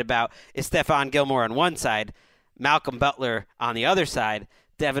excited about is Stephon Gilmore on one side, Malcolm Butler on the other side,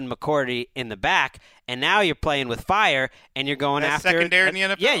 Devin McCourty in the back, and now you're playing with fire, and you're going after secondary in the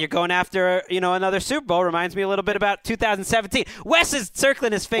NFL. Yeah, you're going after another Super Bowl. Reminds me a little bit about 2017. Wes is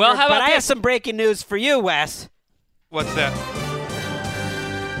circling his finger, but I have some breaking news for you, Wes. What's that?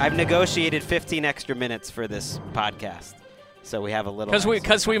 I've negotiated 15 extra minutes for this podcast. So we have a little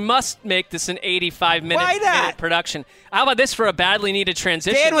because we must make this an 85-minute production. How about this for a badly needed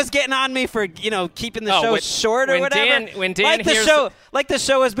transition? Dan was getting on me for keeping the show short or whatever. When Dan the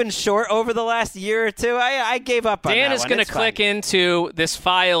show has been short over the last year or two. I gave up on that. Dan is going to click into this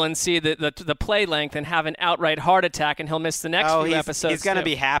file and see the play length and have an outright heart attack, and he'll miss the next few episodes. He's going to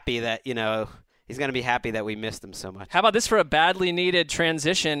be happy that he's going to be happy that we missed him so much. How about this for a badly needed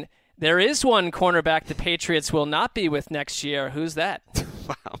transition? There is one cornerback the Patriots will not be with next year. Who's that?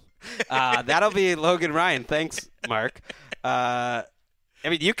 Wow. That'll be Logan Ryan. Thanks, Mark. I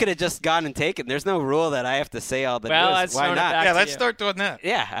mean, you could have just gone and taken. There's no rule that I have to say all the news. Why not? Yeah, let's start doing that.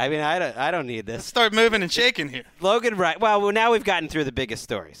 Yeah, I mean, I don't need this. Let's start moving and shaking here. Logan Ryan. Well, now we've gotten through the biggest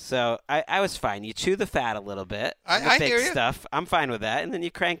stories, so I was fine. You chew the fat a little bit. I hear you. Stuff. I'm fine with that, and then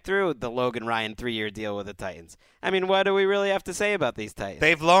you crank through the Logan Ryan 3-year deal with the Titans. I mean, what do we really have to say about these Titans?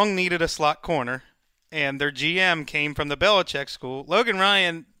 They've long needed a slot corner, and their GM came from the Belichick school. Logan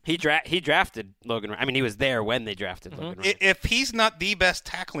Ryan. He drafted Logan Ryan. I mean, he was there when they drafted Logan Ryan. If he's not the best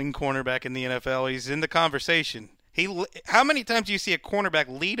tackling cornerback in the NFL, he's in the conversation. How many times do you see a cornerback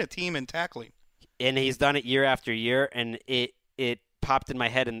lead a team in tackling? And he's done it year after year, and it popped in my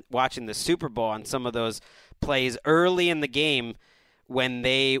head in watching the Super Bowl on some of those plays early in the game when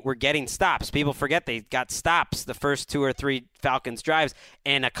they were getting stops. People forget they got stops the first 2 or 3 Falcons drives,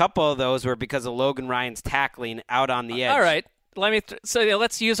 and a couple of those were because of Logan Ryan's tackling out on the edge. All right.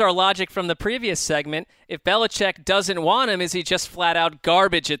 Let's use our logic from the previous segment. If Belichick doesn't want him, is he just flat out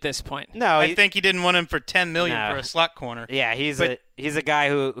garbage at this point? No, I think he didn't want him for $10 million for a slot corner. Yeah, he's a guy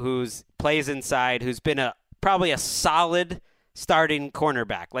who's plays inside, who's been probably a solid starting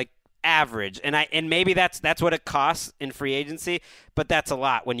cornerback, like average. And maybe that's what it costs in free agency, but that's a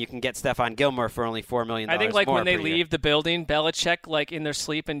lot when you can get Stephon Gilmore for only $4 million. I think when they leave the building, Belichick in their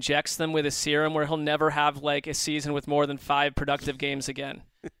sleep injects them with a serum where he'll never have a season with more than 5 productive games again.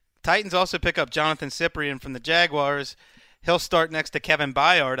 Titans also pick up Jonathan Cyprien from the Jaguars. He'll start next to Kevin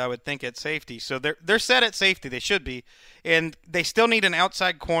Byard, I would think, at safety. So they're set at safety. They should be. And they still need an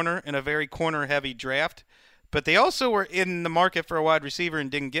outside corner in a very corner-heavy draft. But they also were in the market for a wide receiver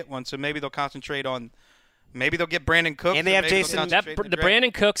and didn't get one, so maybe they'll concentrate on – maybe they'll get Brandon Cooks. And they have Jason – the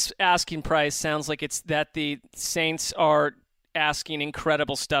Brandon Cooks asking price sounds like it's that the Saints are asking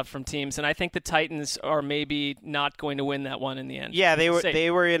incredible stuff from teams, and I think the Titans are maybe not going to win that one in the end. Yeah, they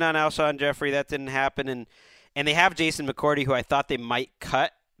were in on Alshon Jeffrey. That didn't happen, and they have Jason McCourty, who I thought they might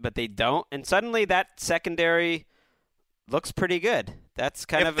cut, but they don't. And suddenly that secondary looks pretty good. That's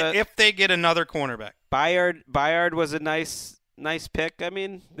if they get another cornerback. Byard was a nice nice pick. I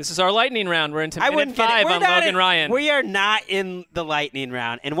mean, this is our lightning round. We're into I minute wouldn't get 5 it. on Logan Ryan. We are not in the lightning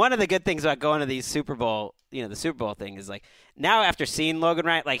round. And one of the good things about going to these Super Bowl, the Super Bowl thing is like now after seeing Logan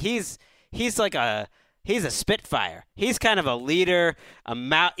Ryan, like he's a spitfire. He's kind of a leader,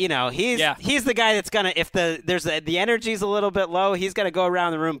 he's the guy that's gonna if the energy's a little bit low, he's gonna go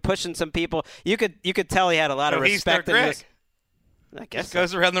around the room pushing some people. You could tell he had a lot of respect in this. I guess just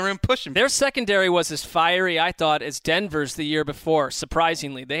goes around the room pushing. Their secondary was as fiery, I thought, as Denver's the year before.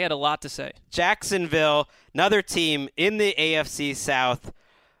 Surprisingly, they had a lot to say. Jacksonville, another team in the AFC South,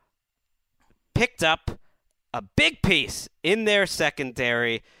 picked up a big piece in their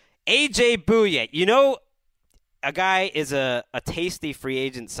secondary. A.J. Bouye. A guy is a tasty free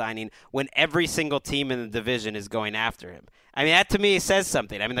agent signing when every single team in the division is going after him. I mean, that to me says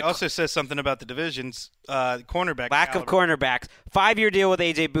something. I mean, it also says something about the division's cornerback. Lack of cornerbacks. 5-year deal with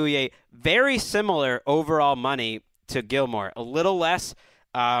A.J. Bouye. Very similar overall money to Gilmore. A little less.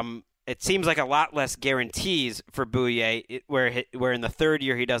 It seems like a lot less guarantees for Bouye, where in the third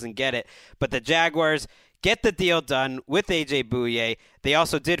year he doesn't get it. But the Jaguars get the deal done with A.J. Bouye. They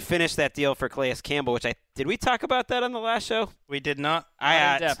also did finish that deal for Calais Campbell, did we talk about that on the last show? We did not.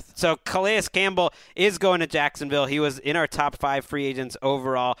 In depth. So Calais Campbell is going to Jacksonville. He was in our top 5 free agents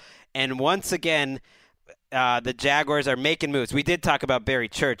overall. And once again, the Jaguars are making moves. We did talk about Barry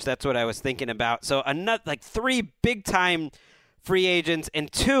Church. That's what I was thinking about. So 3 big-time free agents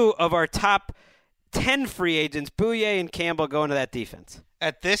and 2 of our top 10 free agents, Bouye and Campbell, going to that defense.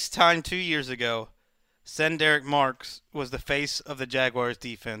 At this time 2 years ago, Derek Marks was the face of the Jaguars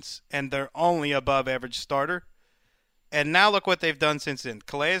defense and their only above-average starter. And now look what they've done since then.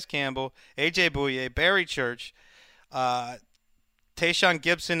 Calais Campbell, A.J. Bouye, Barry Church, Tayshaun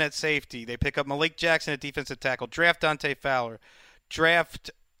Gibson at safety. They pick up Malik Jackson at defensive tackle. Draft Dante Fowler.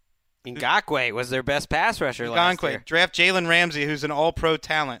 Draft Ngakoue was their best pass rusher last year. Draft Jalen Ramsey, who's an all-pro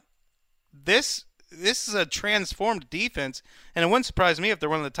talent. This is a transformed defense, and it wouldn't surprise me if they're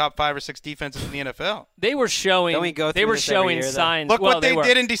one of the top 5 or 6 defenses in the NFL. They were showing. Don't we go through they were this every showing year, signs. Look what they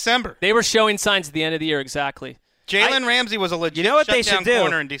did in December. They were showing signs at the end of the year. Exactly. Jalen Ramsey was a legit shutdown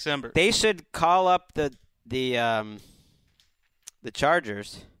corner in December. They should call up the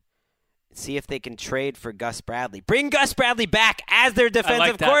Chargers. See if they can trade for Gus Bradley. Bring Gus Bradley back as their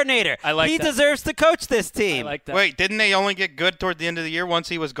defensive coordinator. He deserves to coach this team. I like that. Wait, didn't they only get good toward the end of the year once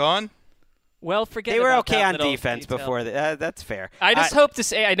he was gone? Well, forget they were about okay that on little defense detail. before. That's fair. I just hope to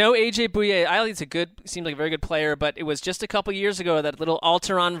say I know A.J. Bouye. I think seems like a very good player, but it was just a couple years ago that little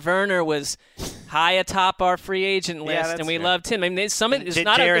Alteron Werner was high atop our free agent list, and we loved him. I mean, there's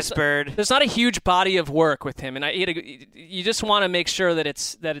not a huge body of work with him, and you just want to make sure that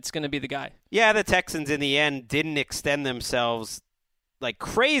it's going to be the guy. Yeah, the Texans in the end didn't extend themselves like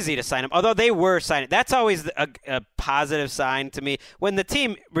crazy to sign him, although they were signing. That's always a positive sign to me when the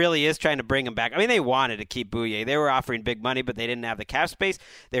team really is trying to bring him back. I mean, they wanted to keep Bouye. They were offering big money, but they didn't have the cap space.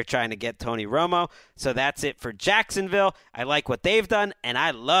 They're trying to get Tony Romo. So that's it for Jacksonville. I like what they've done, and I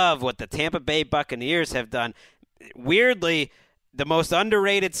love what the Tampa Bay Buccaneers have done. Weirdly, the most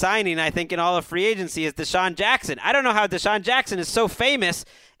underrated signing, I think, in all of free agency is Deshaun Jackson. I don't know how Deshaun Jackson is so famous,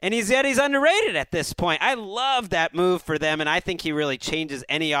 and he's underrated at this point. I love that move for them, and I think he really changes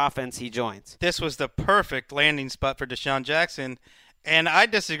any offense he joins. This was the perfect landing spot for Deshaun Jackson, and I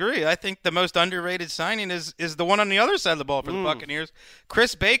disagree. I think the most underrated signing is the one on the other side of the ball for the Buccaneers.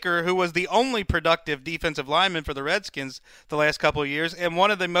 Chris Baker, who was the only productive defensive lineman for the Redskins the last couple of years, and one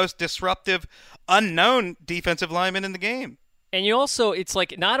of the most disruptive, unknown defensive linemen in the game. And you also, it's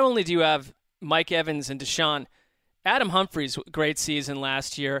like not only do you have Mike Evans and Deshaun, Adam Humphries, great season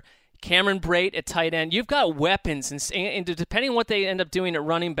last year. Cameron Brate at tight end. You've got weapons, and depending on what they end up doing at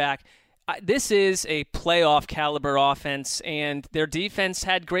running back, this is a playoff caliber offense, and their defense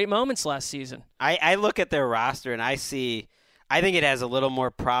had great moments last season. I look at their roster, and I think it has a little more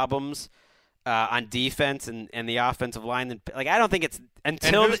problems on defense and the offensive line than I don't think it's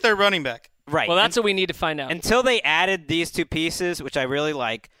until who's their running back. Right. Well, that's what we need to find out. Until they added these 2 pieces, which I really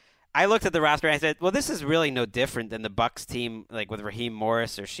like, I looked at the roster and I said, well, this is really no different than the Bucs team, like with Raheem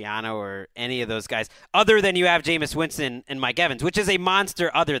Morris or Schiano or any of those guys, other than you have Jameis Winston and Mike Evans, which is a monster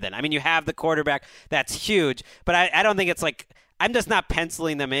other than. I mean, you have the quarterback. That's huge. But I don't think it's like – I'm just not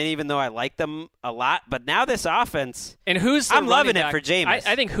penciling them in, even though I like them a lot. But now this offense – and I'm loving it for Jameis.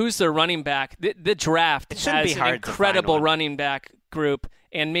 I think who's their running back? The draft has an incredible running back group.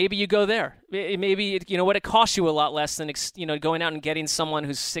 And maybe you go there. Maybe it costs you a lot less than going out and getting someone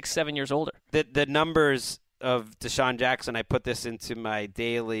who's 6-7 years older. The numbers of Deshaun Jackson, I put this into my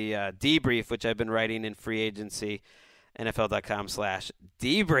daily debrief, which I've been writing in free agency.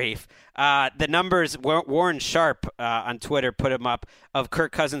 NFL.com/debrief. The numbers, Warren Sharp on Twitter put him up, of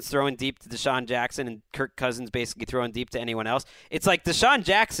Kirk Cousins throwing deep to Deshaun Jackson and Kirk Cousins basically throwing deep to anyone else. It's like Deshaun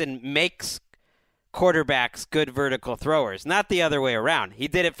Jackson makes quarterbacks good vertical throwers, not the other way around. He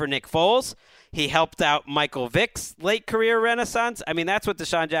did it for Nick Foles. He helped out Michael Vick's late career renaissance. I mean, that's what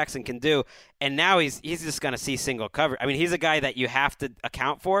Deshaun Jackson can do. And now he's just going to see single cover. I mean, he's a guy that you have to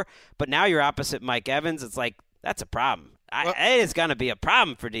account for. But now you're opposite Mike Evans. It's like, that's a problem. It is going to be a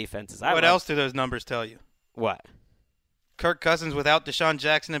problem for defenses. What else do those numbers tell you? What? Kirk Cousins without Deshaun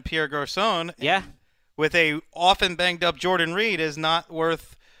Jackson and Pierre Garçon. Yeah. With a often banged up Jordan Reed is not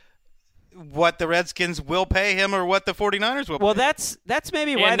worth what the Redskins will pay him or what the 49ers will pay. Well, that's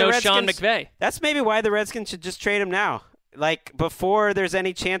maybe why the Redskins. Sean McVay. That's maybe why the Redskins should just trade him now. Like, before there's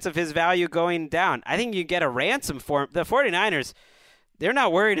any chance of his value going down. I think you get a ransom for him. The 49ers, they're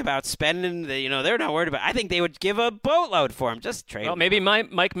not worried about spending. They're not worried about. I think they would give a boatload for him. Just trade him. Well, maybe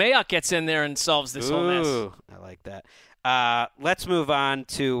Mike Mayock gets in there and solves this whole mess. I like that. Let's move on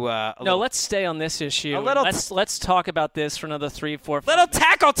to. Let's stay on this issue. Let's talk about this for another 3, 4, 5 little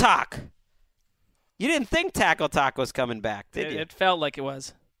tackle talk. You didn't think tackle talk was coming back, did you? It felt like it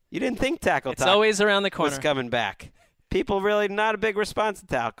was. You didn't think tackle talk. It's always around the corner. Was coming back. People really not a big response to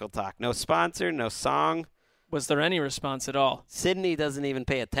tackle talk. No sponsor, no song. Was there any response at all? Sydney doesn't even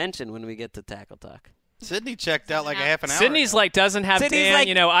pay attention when we get to tackle talk. Sydney checked out like a half an hour. Sydney's like doesn't have Sydney's Dan, like,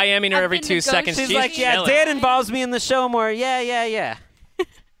 I am her every 2 seconds. She's like, yeah, Dan involves me in the show more. Yeah.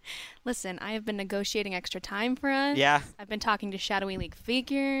 Listen, I have been negotiating extra time for us. Yeah. I've been talking to Shadowy League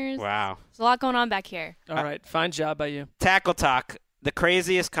figures. Wow. There's a lot going on back here. All right. Fine job by you. Tackle talk. The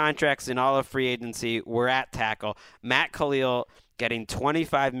craziest contracts in all of free agency were at tackle. Matt Khalil getting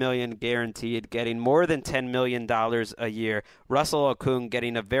 $25 million guaranteed, getting more than $10 million a year. Russell Okung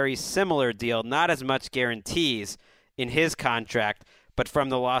getting a very similar deal, not as much guarantees in his contract, but from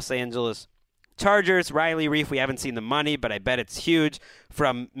the Los Angeles Chargers. Riley Reef, we haven't seen the money, but I bet it's huge,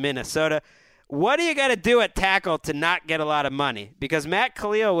 from Minnesota. What do you got to do at tackle to not get a lot of money? Because Matt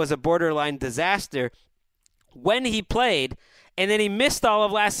Khalil was a borderline disaster when he played, and then he missed all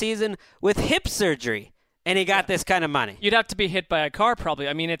of last season with hip surgery, and he got this kind of money. You'd have to be hit by a car probably.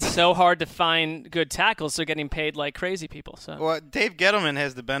 I mean, it's so hard to find good tackles. They're getting paid like crazy people. So. Well, Dave Gettleman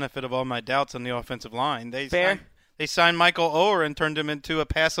has the benefit of all my doubts on the offensive line. Fair. They signed Michael Oher and turned him into a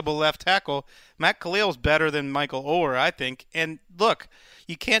passable left tackle. Matt Khalil's better than Michael Oher, I think. And look,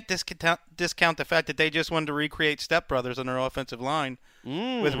 you can't discount the fact that they just wanted to recreate Step Brothers on their offensive line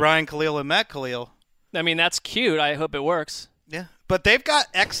with Ryan Khalil and Matt Khalil. I mean, that's cute. I hope it works. Yeah, but they've got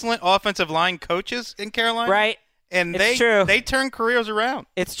excellent offensive line coaches in Carolina. Right. And it's true. They turn careers around.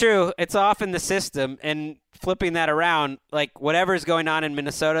 It's true. It's often the system, and flipping that around, like whatever's going on in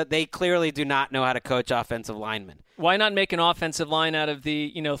Minnesota, they clearly do not know how to coach offensive linemen. Why not make an offensive line out of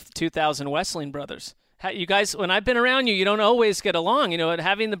the 2000 Wesleyan brothers? You guys, when I've been around you, you don't always get along.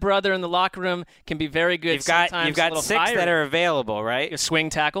 Having the brother in the locker room can be very good. You've got 6 that are available, right? A swing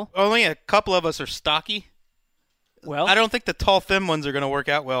tackle. Only a couple of us are stocky. Well, I don't think the tall, thin ones are going to work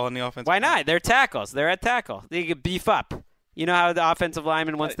out well in the offense. Why not? They're tackles. They're at tackle. They can beef up. You know how the offensive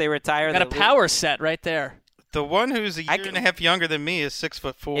linemen, once they retire, got a power set right there. The one who's a year and a half younger than me is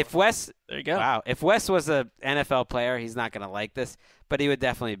 6'4". There you go. Wow. If Wes was an NFL player, he's not going to like this, but he would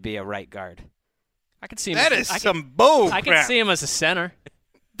definitely be a right guard. I could see him. That is some bull crap. I could see him as a center.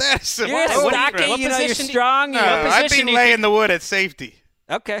 That is some bull crap. You're strong. I'd be laying the wood at safety.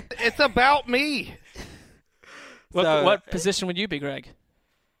 Okay. It's about me. What position would you be, Greg?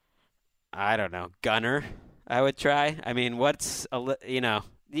 I don't know. Gunner, I would try. I mean,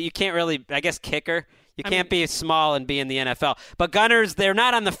 you can't really, I guess, kicker. You can't be small and be in the NFL. But gunners, they're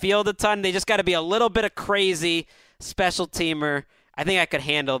not on the field a ton. They just got to be a little bit of crazy special teamer. I think I could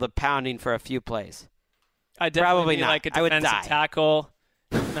handle the pounding for a few plays. I'd definitely Probably be not. like a I would defensive die. tackle.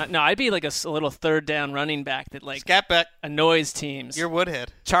 No, I'd be like a little third down running back that Scat back. annoys teams. You're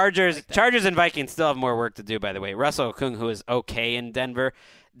Woodhead. Chargers and Vikings still have more work to do, by the way. Russell Okung, who is okay in Denver,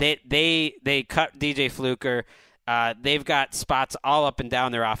 they cut DJ Fluker. They've got spots all up and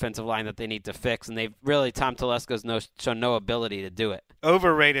down their offensive line that they need to fix, and Tom Telesco's shown no ability to do it.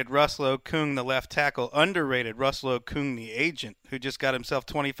 Overrated Russell Okung, the left tackle. Underrated Russell Okung, the agent, who just got himself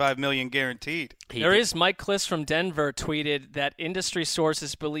 $25 million guaranteed. Mike Kliss from Denver tweeted that industry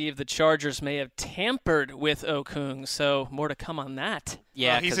sources believe the Chargers may have tampered with Okung, so more to come on that.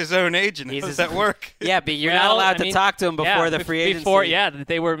 Yeah, he's his own agent. How does that work? Yeah, but you're not allowed to talk to him before the free agency.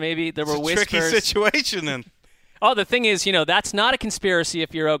 There were whispers. Tricky situation then. Oh, the thing is, that's not a conspiracy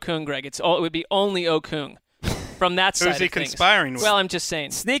if you're Okung, Greg. It would be only Okung from that side of things. Who's he conspiring with? Well, I'm just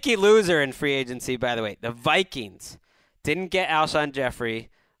saying. Sneaky loser in free agency, by the way. The Vikings. Didn't get Alshon Jeffrey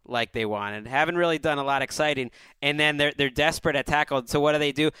like they wanted. Haven't really done a lot exciting. And then they're desperate at tackle. So what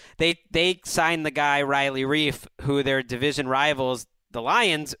do? They signed the guy Riley Reif, who their division rivals, the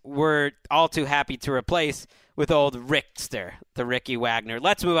Lions, were all too happy to replace with old Rickster, the Ricky Wagner.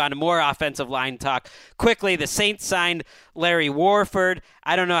 Let's move on to more offensive line talk. Quickly, the Saints signed Larry Warford.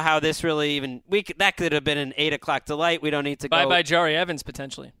 I don't know how this really even that could have been an 8 o'clock delight. We don't need to go. Bye-bye Jari Evans,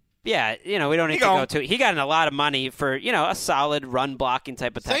 potentially. Yeah, we don't need to go to. He got a lot of money for, a solid run blocking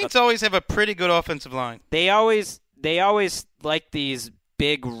type of tackle. Saints always have a pretty good offensive line. They always like these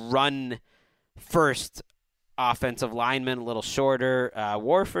big run first offensive linemen, a little shorter.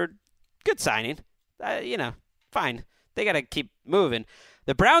 Warford, good signing. Fine. They got to keep moving.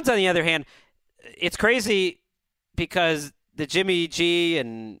 The Browns, on the other hand, it's crazy because the Jimmy G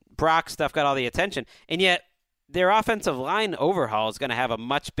and Brock stuff got all the attention, and yet their offensive line overhaul is going to have a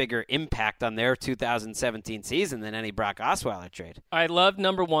much bigger impact on their 2017 season than any Brock Osweiler trade. I love,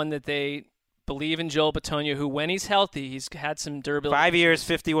 number one, that they believe in Joel Bitonio, who, when he's healthy, he's had some durability. 5 years,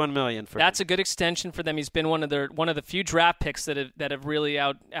 $51 million for That's him. a good extension for them. He's been one of the few draft picks that have really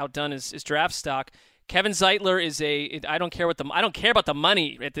outdone his draft stock. Kevin Zeitler is I don't care about the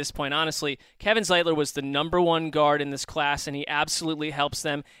money at this point, honestly. Kevin Zeitler was the number one guard in this class, and he absolutely helps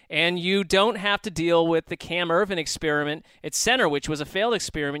them. And you don't have to deal with the Cam Ervin experiment at center, which was a failed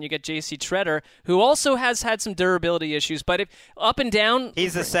experiment. You get J.C. Treader, who also has had some durability issues. But if up and down,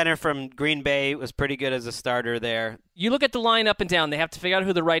 he's the center from Green Bay, was pretty good as a starter there. You look at the line up and down. They have to figure out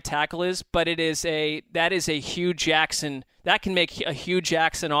who the right tackle is, but that is a Hugh Jackson. That can make a Hugh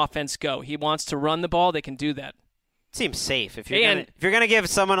Jackson offense go. He wants to run the ball. They can do that. Seems safe. If you're gonna give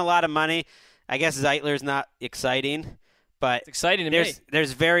someone a lot of money, I guess Zeitler's not exciting, but it's exciting to me.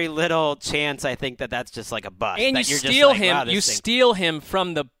 There's very little chance, I think, that's just like a bust. And that you you're steal just like, him. wow, this you thing. steal him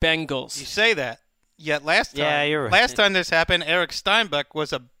from the Bengals. You say that. Yet last time, yeah, you're right. Last time this happened, Eric Steinbeck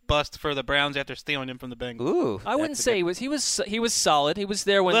was a bust for the Browns after stealing him from the Bengals. Ooh, I wouldn't say he was solid. He was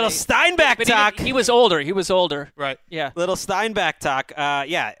there when Steinbeck talk. He was older. Right. Yeah. Little Steinbeck talk.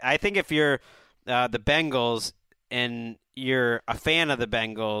 Yeah, I think if you're the Bengals and you're a fan of the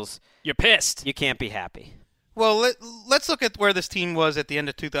Bengals, you're pissed. You can't be happy. Well, let's look at where this team was at the end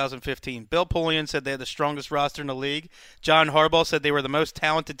of 2015. Bill Polian said they had the strongest roster in the league. John Harbaugh said they were the most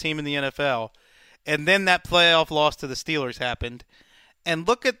talented team in the NFL. And then that playoff loss to the Steelers happened. And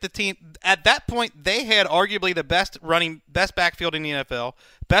look at the team. At that point, they had arguably the best backfield in the NFL,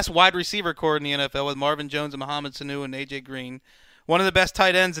 best wide receiver core in the NFL with Marvin Jones and Mohamed Sanu and A.J. Green, one of the best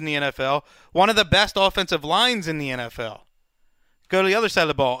tight ends in the NFL, one of the best offensive lines in the NFL. Go to the other side of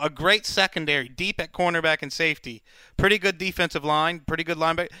the ball. A great secondary, deep at cornerback and safety. Pretty good defensive line, pretty good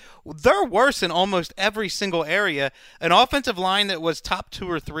linebacker. They're worse in almost every single area. An offensive line that was top 2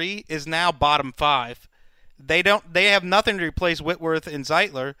 or 3 is now bottom 5. They have nothing to replace Whitworth and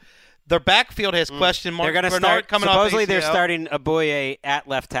Zeitler. Their backfield has question marks. They're going to start. Supposedly, they're starting Aboye at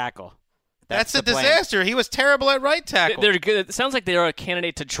left tackle. That's a disaster. He was terrible at right tackle. They're good. It sounds like they are a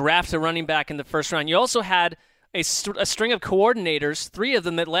candidate to draft a running back in the first round. You also had a string of coordinators, 3 of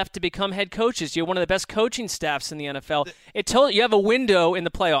them that left to become head coaches. You have one of the best coaching staffs in the NFL. You have a window in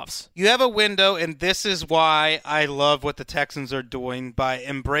the playoffs. You have a window, and this is why I love what the Texans are doing by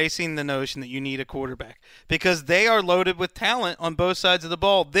embracing the notion that you need a quarterback, because they are loaded with talent on both sides of the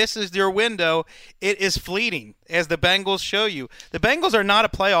ball. This is your window. It is fleeting, as the Bengals show you. The Bengals are not a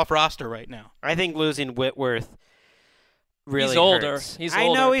playoff roster right now. I think losing Whitworth really he's older. hurts. He's I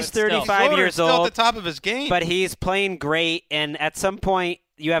older, know he's 35 years still old. at the top of his game. But he's playing great, and at some point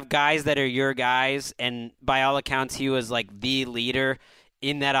you have guys that are your guys, and by all accounts he was like the leader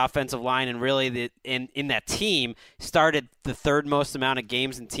in that offensive line and really in that team, started the 3rd most amount of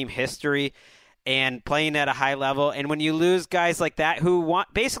games in team history and playing at a high level. And when you lose guys like that who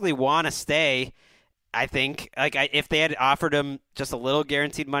basically want to stay, I think, if they had offered him just a little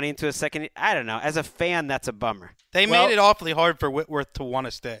guaranteed money into a second, I don't know. As a fan, that's a bummer. They made it awfully hard for Whitworth to want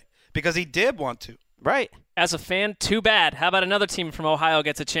to stay because he did want to. Right. As a fan, too bad. How about another team from Ohio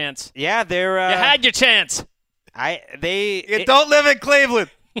gets a chance? Yeah, they're. You had your chance. You don't live in Cleveland.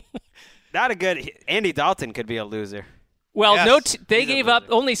 Not a good. Andy Dalton could be a loser. Well, Yes, they gave up.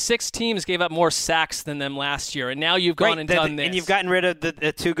 Only 6 teams gave up more sacks than them last year, and now you've gone and done this. And you've gotten rid of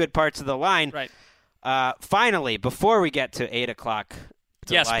the 2 good parts of the line. Right. Finally, before we get to 8 o'clock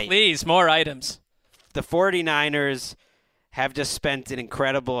yes, delight, please, more items. The 49ers have just spent an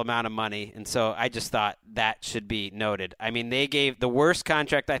incredible amount of money, and so I just thought that should be noted. I mean, they gave the worst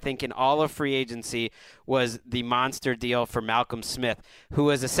contract, I think, in all of free agency was the monster deal for Malcolm Smith, who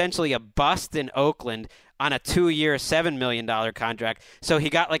was essentially a bust in Oakland, on a 2-year, $7 million contract. So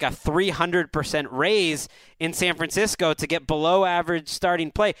he got like a 300% raise in San Francisco to get below average starting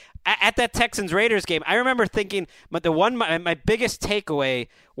play. At that Texans-Raiders game, I remember thinking, but my biggest takeaway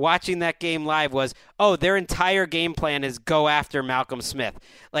watching that game live was, their entire game plan is go after Malcolm Smith.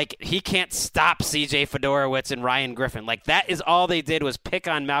 Like, he can't stop C.J. Fedorowicz and Ryan Griffin. Like, that is all they did was pick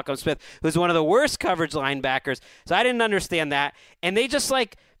on Malcolm Smith, who's one of the worst coverage linebackers. So I didn't understand that. And they just,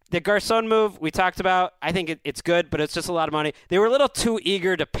 like, the Garcon move we talked about, I think it's good, but it's just a lot of money. They were a little too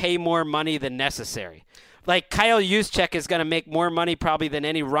eager to pay more money than necessary. Like, Kyle Juszczyk is going to make more money probably than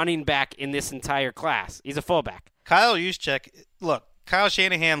any running back in this entire class. He's a fullback. Kyle Juszczyk, look, Kyle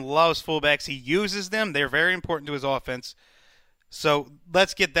Shanahan loves fullbacks. He uses them. They're very important to his offense. So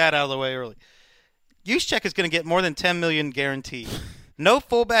let's get that out of the way early. Juszczyk is going to get more than $10 million guaranteed. No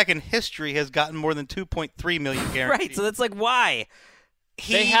fullback in history has gotten more than $2.3 million guaranteed. Right, so that's like, why?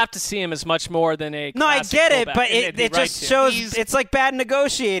 They have to see him as much more than a No, I get it, fullback, but and it just shows it's like bad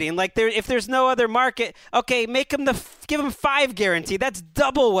negotiating. Like, if there's no other market, okay, give him 5 guaranteed. That's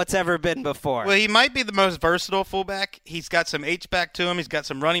double what's ever been before. Well, he might be the most versatile fullback. He's got some H-back to him. He's got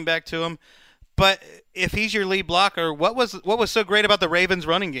some running back to him. But if he's your lead blocker, what was so great about the Ravens'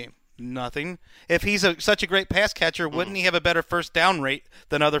 running game? Nothing. If he's such a great pass catcher, wouldn't he have a better first down rate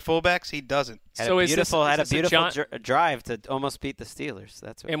than other fullbacks? He doesn't. Had a beautiful drive to almost beat the Steelers.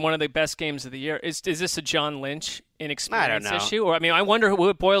 That's right. In one of the best games of the year. Is this a John Lynch inexperience I don't know. issue? Or I wonder who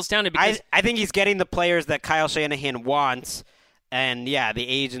it boils down to. Because I think he's getting the players that Kyle Shanahan wants, and the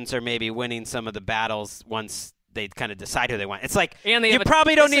agents are maybe winning some of the battles once they kind of decide who they want. It's like, you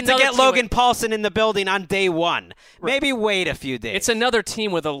probably don't need to get Logan Paulson in the building on day one. Right. Maybe wait a few days. It's another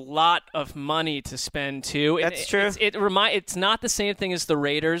team with a lot of money to spend, too. That's true. It's not the same thing as the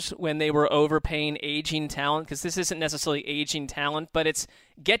Raiders when they were overpaying aging talent, because this isn't necessarily aging talent, but it's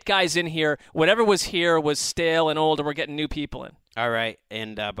get guys in here. Whatever was here was stale and old, and we're getting new people in. All right,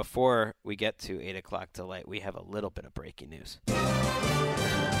 and before we get to 8 o'clock to light, we have a little bit of breaking news.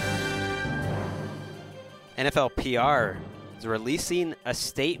 NFL PR is releasing a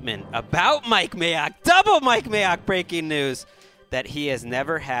statement about Mike Mayock, double Mike Mayock breaking news, that he has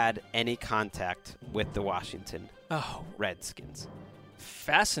never had any contact with the Washington Redskins.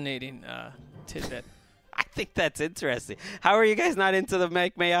 Fascinating tidbit. I think that's interesting. How are you guys not into the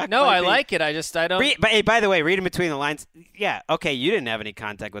Mike Mayock? No, I like it. I don't. By the way, reading between the lines, yeah, okay, you didn't have any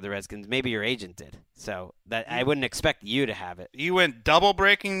contact with the Redskins. Maybe your agent did. So that I wouldn't expect you to have it. You went double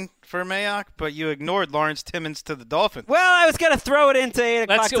breaking for Mayock, but you ignored Lawrence Timmons to the Dolphins. Well, I was going to throw it into 8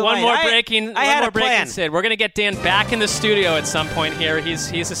 o'clock Let's get tonight. one more breaking. I had a plan. Sid. We're going to get Dan back in the studio at some point here.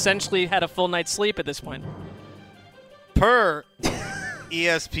 He's essentially had a full night's sleep at this point. Per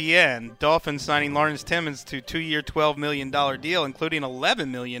ESPN, Dolphins signing Lawrence Timmons to a 2-year, $12 million deal, including $11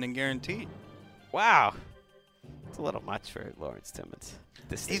 million in guaranteed. Wow. It's a little much for Lawrence Timmons.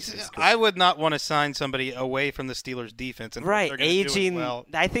 I would not want to sign somebody away from the Steelers' defense. And right, aging. Well.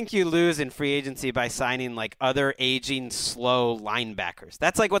 I think you lose in free agency by signing like other aging, slow linebackers.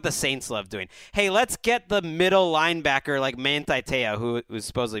 That's like what the Saints love doing. Hey, let's get the middle linebacker like Manti Te'o, who was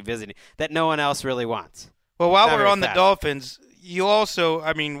supposedly visiting, that no one else really wants. Well, while we're on the Dolphins, you also,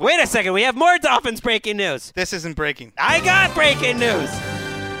 wait a second, we have more Dolphins breaking news. This isn't breaking. I got breaking news.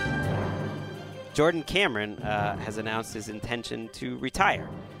 Jordan Cameron has announced his intention to retire.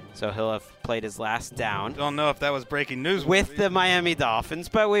 So he'll have played his last down. Don't know if that was breaking news. With the Miami Dolphins,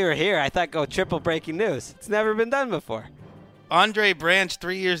 but we were here. I thought go triple breaking news. It's never been done before. Andre Branch,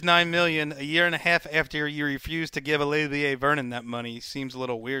 3 years, $9 million, a year and a half after you refused to give Olivier Vernon that money seems a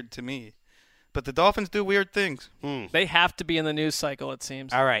little weird to me. But the Dolphins do weird things. They have to be in the news cycle, it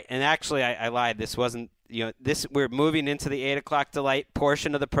seems. All right, and actually I lied. This wasn't. We're moving into the 8 o'clock delight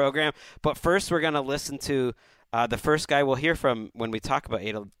portion of the program. But first, we're going to listen to the first guy we'll hear from when we talk about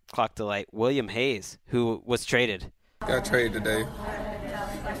 8 o'clock delight, William Hayes, who was traded. Got traded today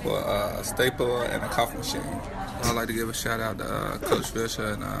for a stapler and a coffee machine. I'd like to give a shout out to Coach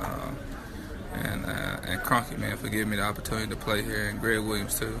Fisher and Cronky, man, for giving me the opportunity to play here, and Greg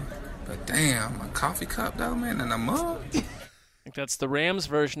Williams too. But damn, a coffee cup though, man, and a mug. I think that's the Rams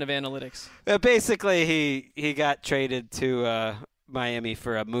version of analytics. Basically, he got traded to Miami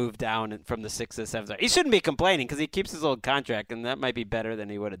for a move down from the 6 to 7. He shouldn't be complaining because he keeps his old contract, and that might be better than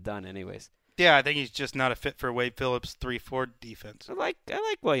he would have done anyways. Yeah, I think he's just not a fit for Wade Phillips' 3-4 defense. I like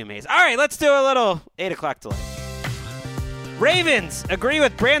William Hayes. All right, let's do a little 8 o'clock delay. Ravens agree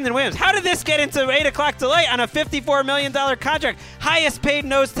with Brandon Williams. How did this get into 8 o'clock delay on a $54 million contract? Highest paid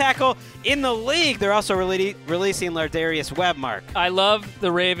nose tackle in the league. They're also releasing Lardarius Webb, Mark. I love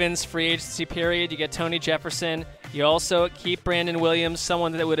the Ravens free agency period. You get Tony Jefferson You also keep Brandon Williams,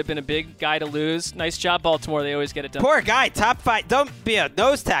 someone that would have been a big guy to lose. Nice job, Baltimore. They always get it done. Poor guy, top 5. Don't be a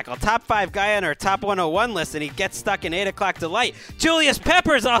nose tackle. Top 5 guy on our top 101 list, and he gets stuck in 8 o'clock delight. Julius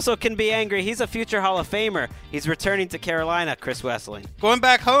Peppers also can be angry. He's a future Hall of Famer. He's returning to Carolina, Chris Wessling. Going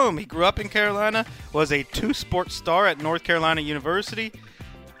back home, he grew up in Carolina, was a 2-sport star at North Carolina University,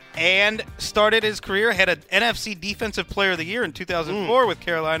 and started his career, had an NFC Defensive Player of the Year in 2004 with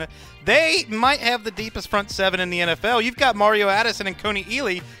Carolina. They might have the deepest front 7 in the NFL. You've got Mario Addison and Coney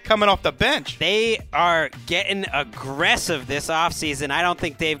Ely coming off the bench. They are getting aggressive this offseason. I don't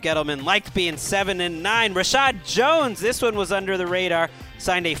think Dave Gettleman liked being 7-9. Rashad Jones, this one was under the radar,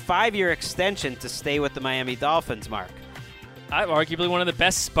 signed a 5-year extension to stay with the Miami Dolphins, Mark. Arguably one of the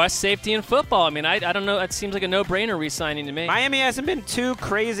best bus safety in football. I mean, I don't know. It seems like a no-brainer re-signing to me. Miami hasn't been too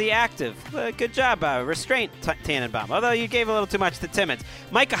crazy active. Good job, restraint, Tannenbaum. Although you gave a little too much to Timmons.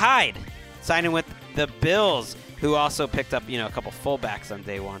 Micah Hyde signing with the Bills, who also picked up a couple fullbacks on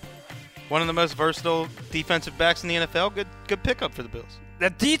day one. One of the most versatile defensive backs in the NFL. Good pickup for the Bills.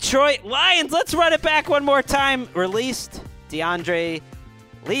 The Detroit Lions, let's run it back one more time. Released DeAndre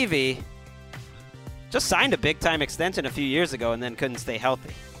Levy. Just signed a big-time extension a few years ago and then couldn't stay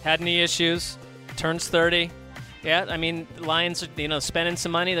healthy. Had knee issues, turns 30. Yeah, I mean, the Lions are, spending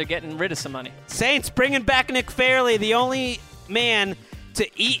some money. They're getting rid of some money. Saints bringing back Nick Fairley, the only man to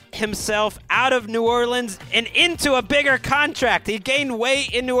eat himself out of New Orleans and into a bigger contract. He gained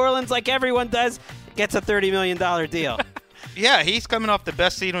weight in New Orleans like everyone does, gets a $30 million deal. Yeah, he's coming off the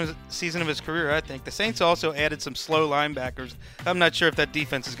best season of his career, I think. The Saints also added some slow linebackers. I'm not sure if that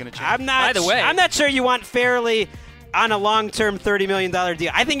defense is going to change. By the way, I'm not sure you want Fairley on a long-term $30 million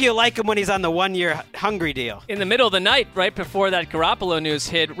deal. I think you like him when he's on the 1-year hungry deal. In the middle of the night, right before that Garoppolo news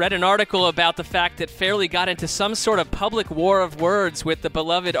hit, read an article about the fact that Fairley got into some sort of public war of words with the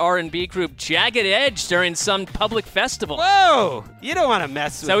beloved R&B group Jagged Edge during some public festival. Whoa! You don't want to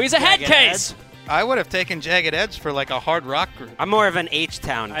mess with So he's a head Jagged case. Edge. I would have taken Jagged Edge for like a hard rock group. I'm more of an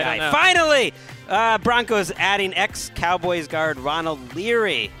H-Town guy. I don't know. Finally, Broncos adding ex-Cowboys guard Ronald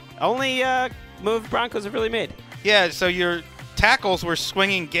Leary. Only move Broncos have really made. Yeah, so your tackles were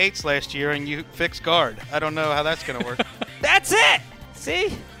swinging gates last year, and you fixed guard. I don't know how that's going to work. That's it!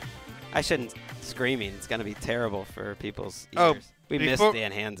 See? I shouldn't screaming. It's going to be terrible for people's ears. We missed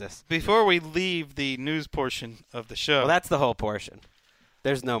Dan Hansis. Before we leave the news portion of the show. Well, that's the whole portion.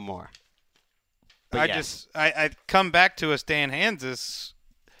 There's no more. I come back to us, Dan Hansis.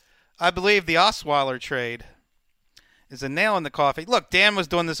 I believe the Osweiler trade is a nail in the coffin. Look, Dan was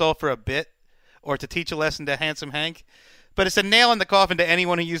doing this all for a bit or to teach a lesson to Handsome Hank, but it's a nail in the coffin to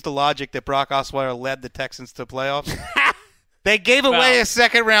anyone who used the logic that Brock Osweiler led the Texans to playoffs. They gave away a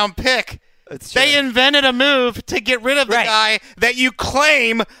second-round pick. They invented a move to get rid of the guy that you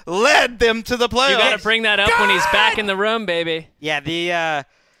claim led them to the playoffs. You got to bring that up when he's back in the room, baby. Yeah,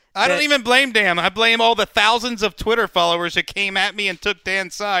 I don't even blame Dan. I blame all the thousands of Twitter followers who came at me and took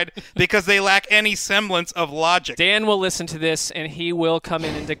Dan's side because they lack any semblance of logic. Dan will listen to this, and he will come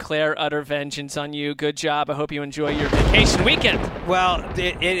in and declare utter vengeance on you. Good job. I hope you enjoy your vacation weekend. Well,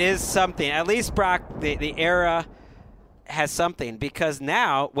 it is something. At least, Brock, the era has something because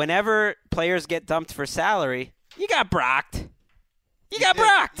now, whenever players get dumped for salary, you got Brocked. You got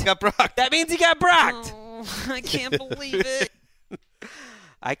Brocked. That means you got Brocked. Oh, I can't believe it.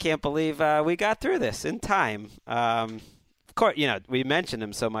 I can't believe we got through this in time. Of course, we mentioned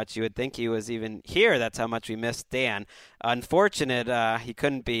him so much you would think he was even here. That's how much we missed Dan. Unfortunate, he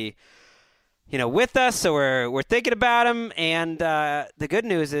couldn't be, with us. So we're thinking about him. And the good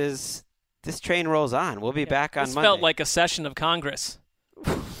news is this train rolls on. We'll be back on Monday. This felt like a session of Congress.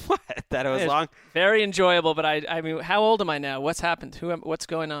 What? That it was long? Very enjoyable. But I mean, how old am I now? What's happened? What's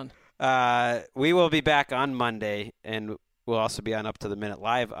going on? We will be back on Monday, and we'll also be on Up to the Minute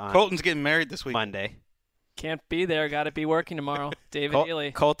Live on Colton's getting married this week. Monday. Can't be there. Got to be working tomorrow. David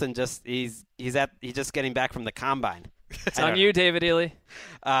Ely. Colton he's just getting back from the combine. It's on you, David Ely.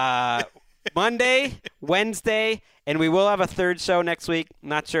 Monday, Wednesday, and we will have a third show next week.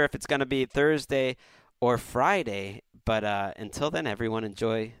 Not sure if it's going to be Thursday or Friday, but until then, everyone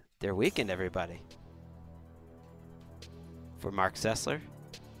enjoy their weekend, everybody. For Mark Sessler,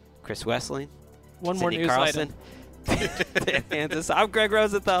 Chris Wessling, One Sydney more news Carlson, item. I'm Greg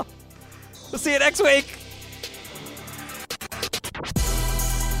Rosenthal. We'll see you next week.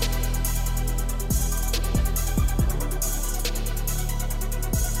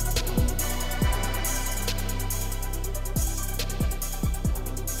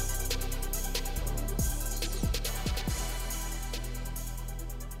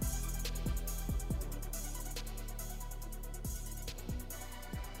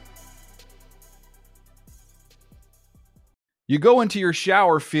 You go into your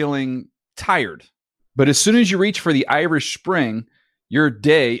shower feeling tired, but as soon as you reach for the Irish Spring, your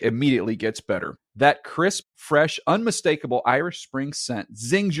day immediately gets better. That crisp, fresh, unmistakable Irish Spring scent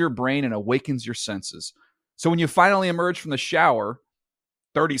zings your brain and awakens your senses. So when you finally emerge from the shower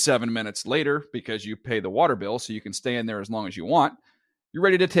 37 minutes later, because you pay the water bill so you can stay in there as long as you want, you're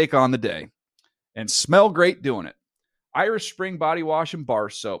ready to take on the day and smell great doing it. Irish Spring Body Wash and Bar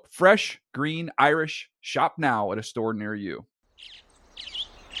Soap. Fresh, green, Irish. Shop now at a store near you.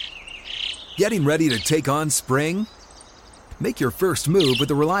 Getting ready to take on spring? Make your first move with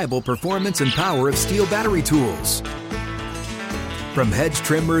the reliable performance and power of Steel battery tools. From hedge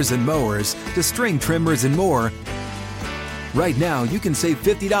trimmers and mowers to string trimmers and more, right now you can save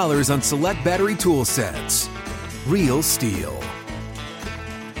 $50 on select battery tool sets. Real Steel.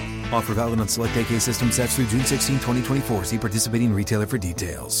 Offer valid on select AK system sets through June 16, 2024. See participating retailer for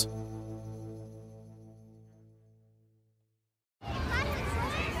details.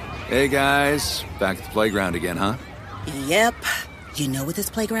 Hey guys, back at the playground again, huh? Yep. You know what this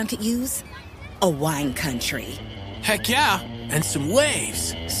playground could use? A wine country. Heck yeah, and some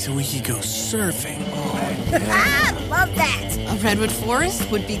waves so we could go surfing. Oh, yeah. Love that. A redwood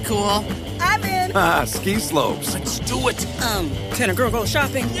forest would be cool. I'm in. Ski slopes. Let's do it. Can a girl go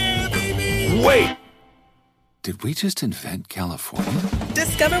shopping? Yeah, baby. Wait. Did we just invent California?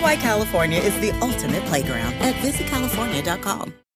 Discover why California is the ultimate playground at visitcalifornia.com.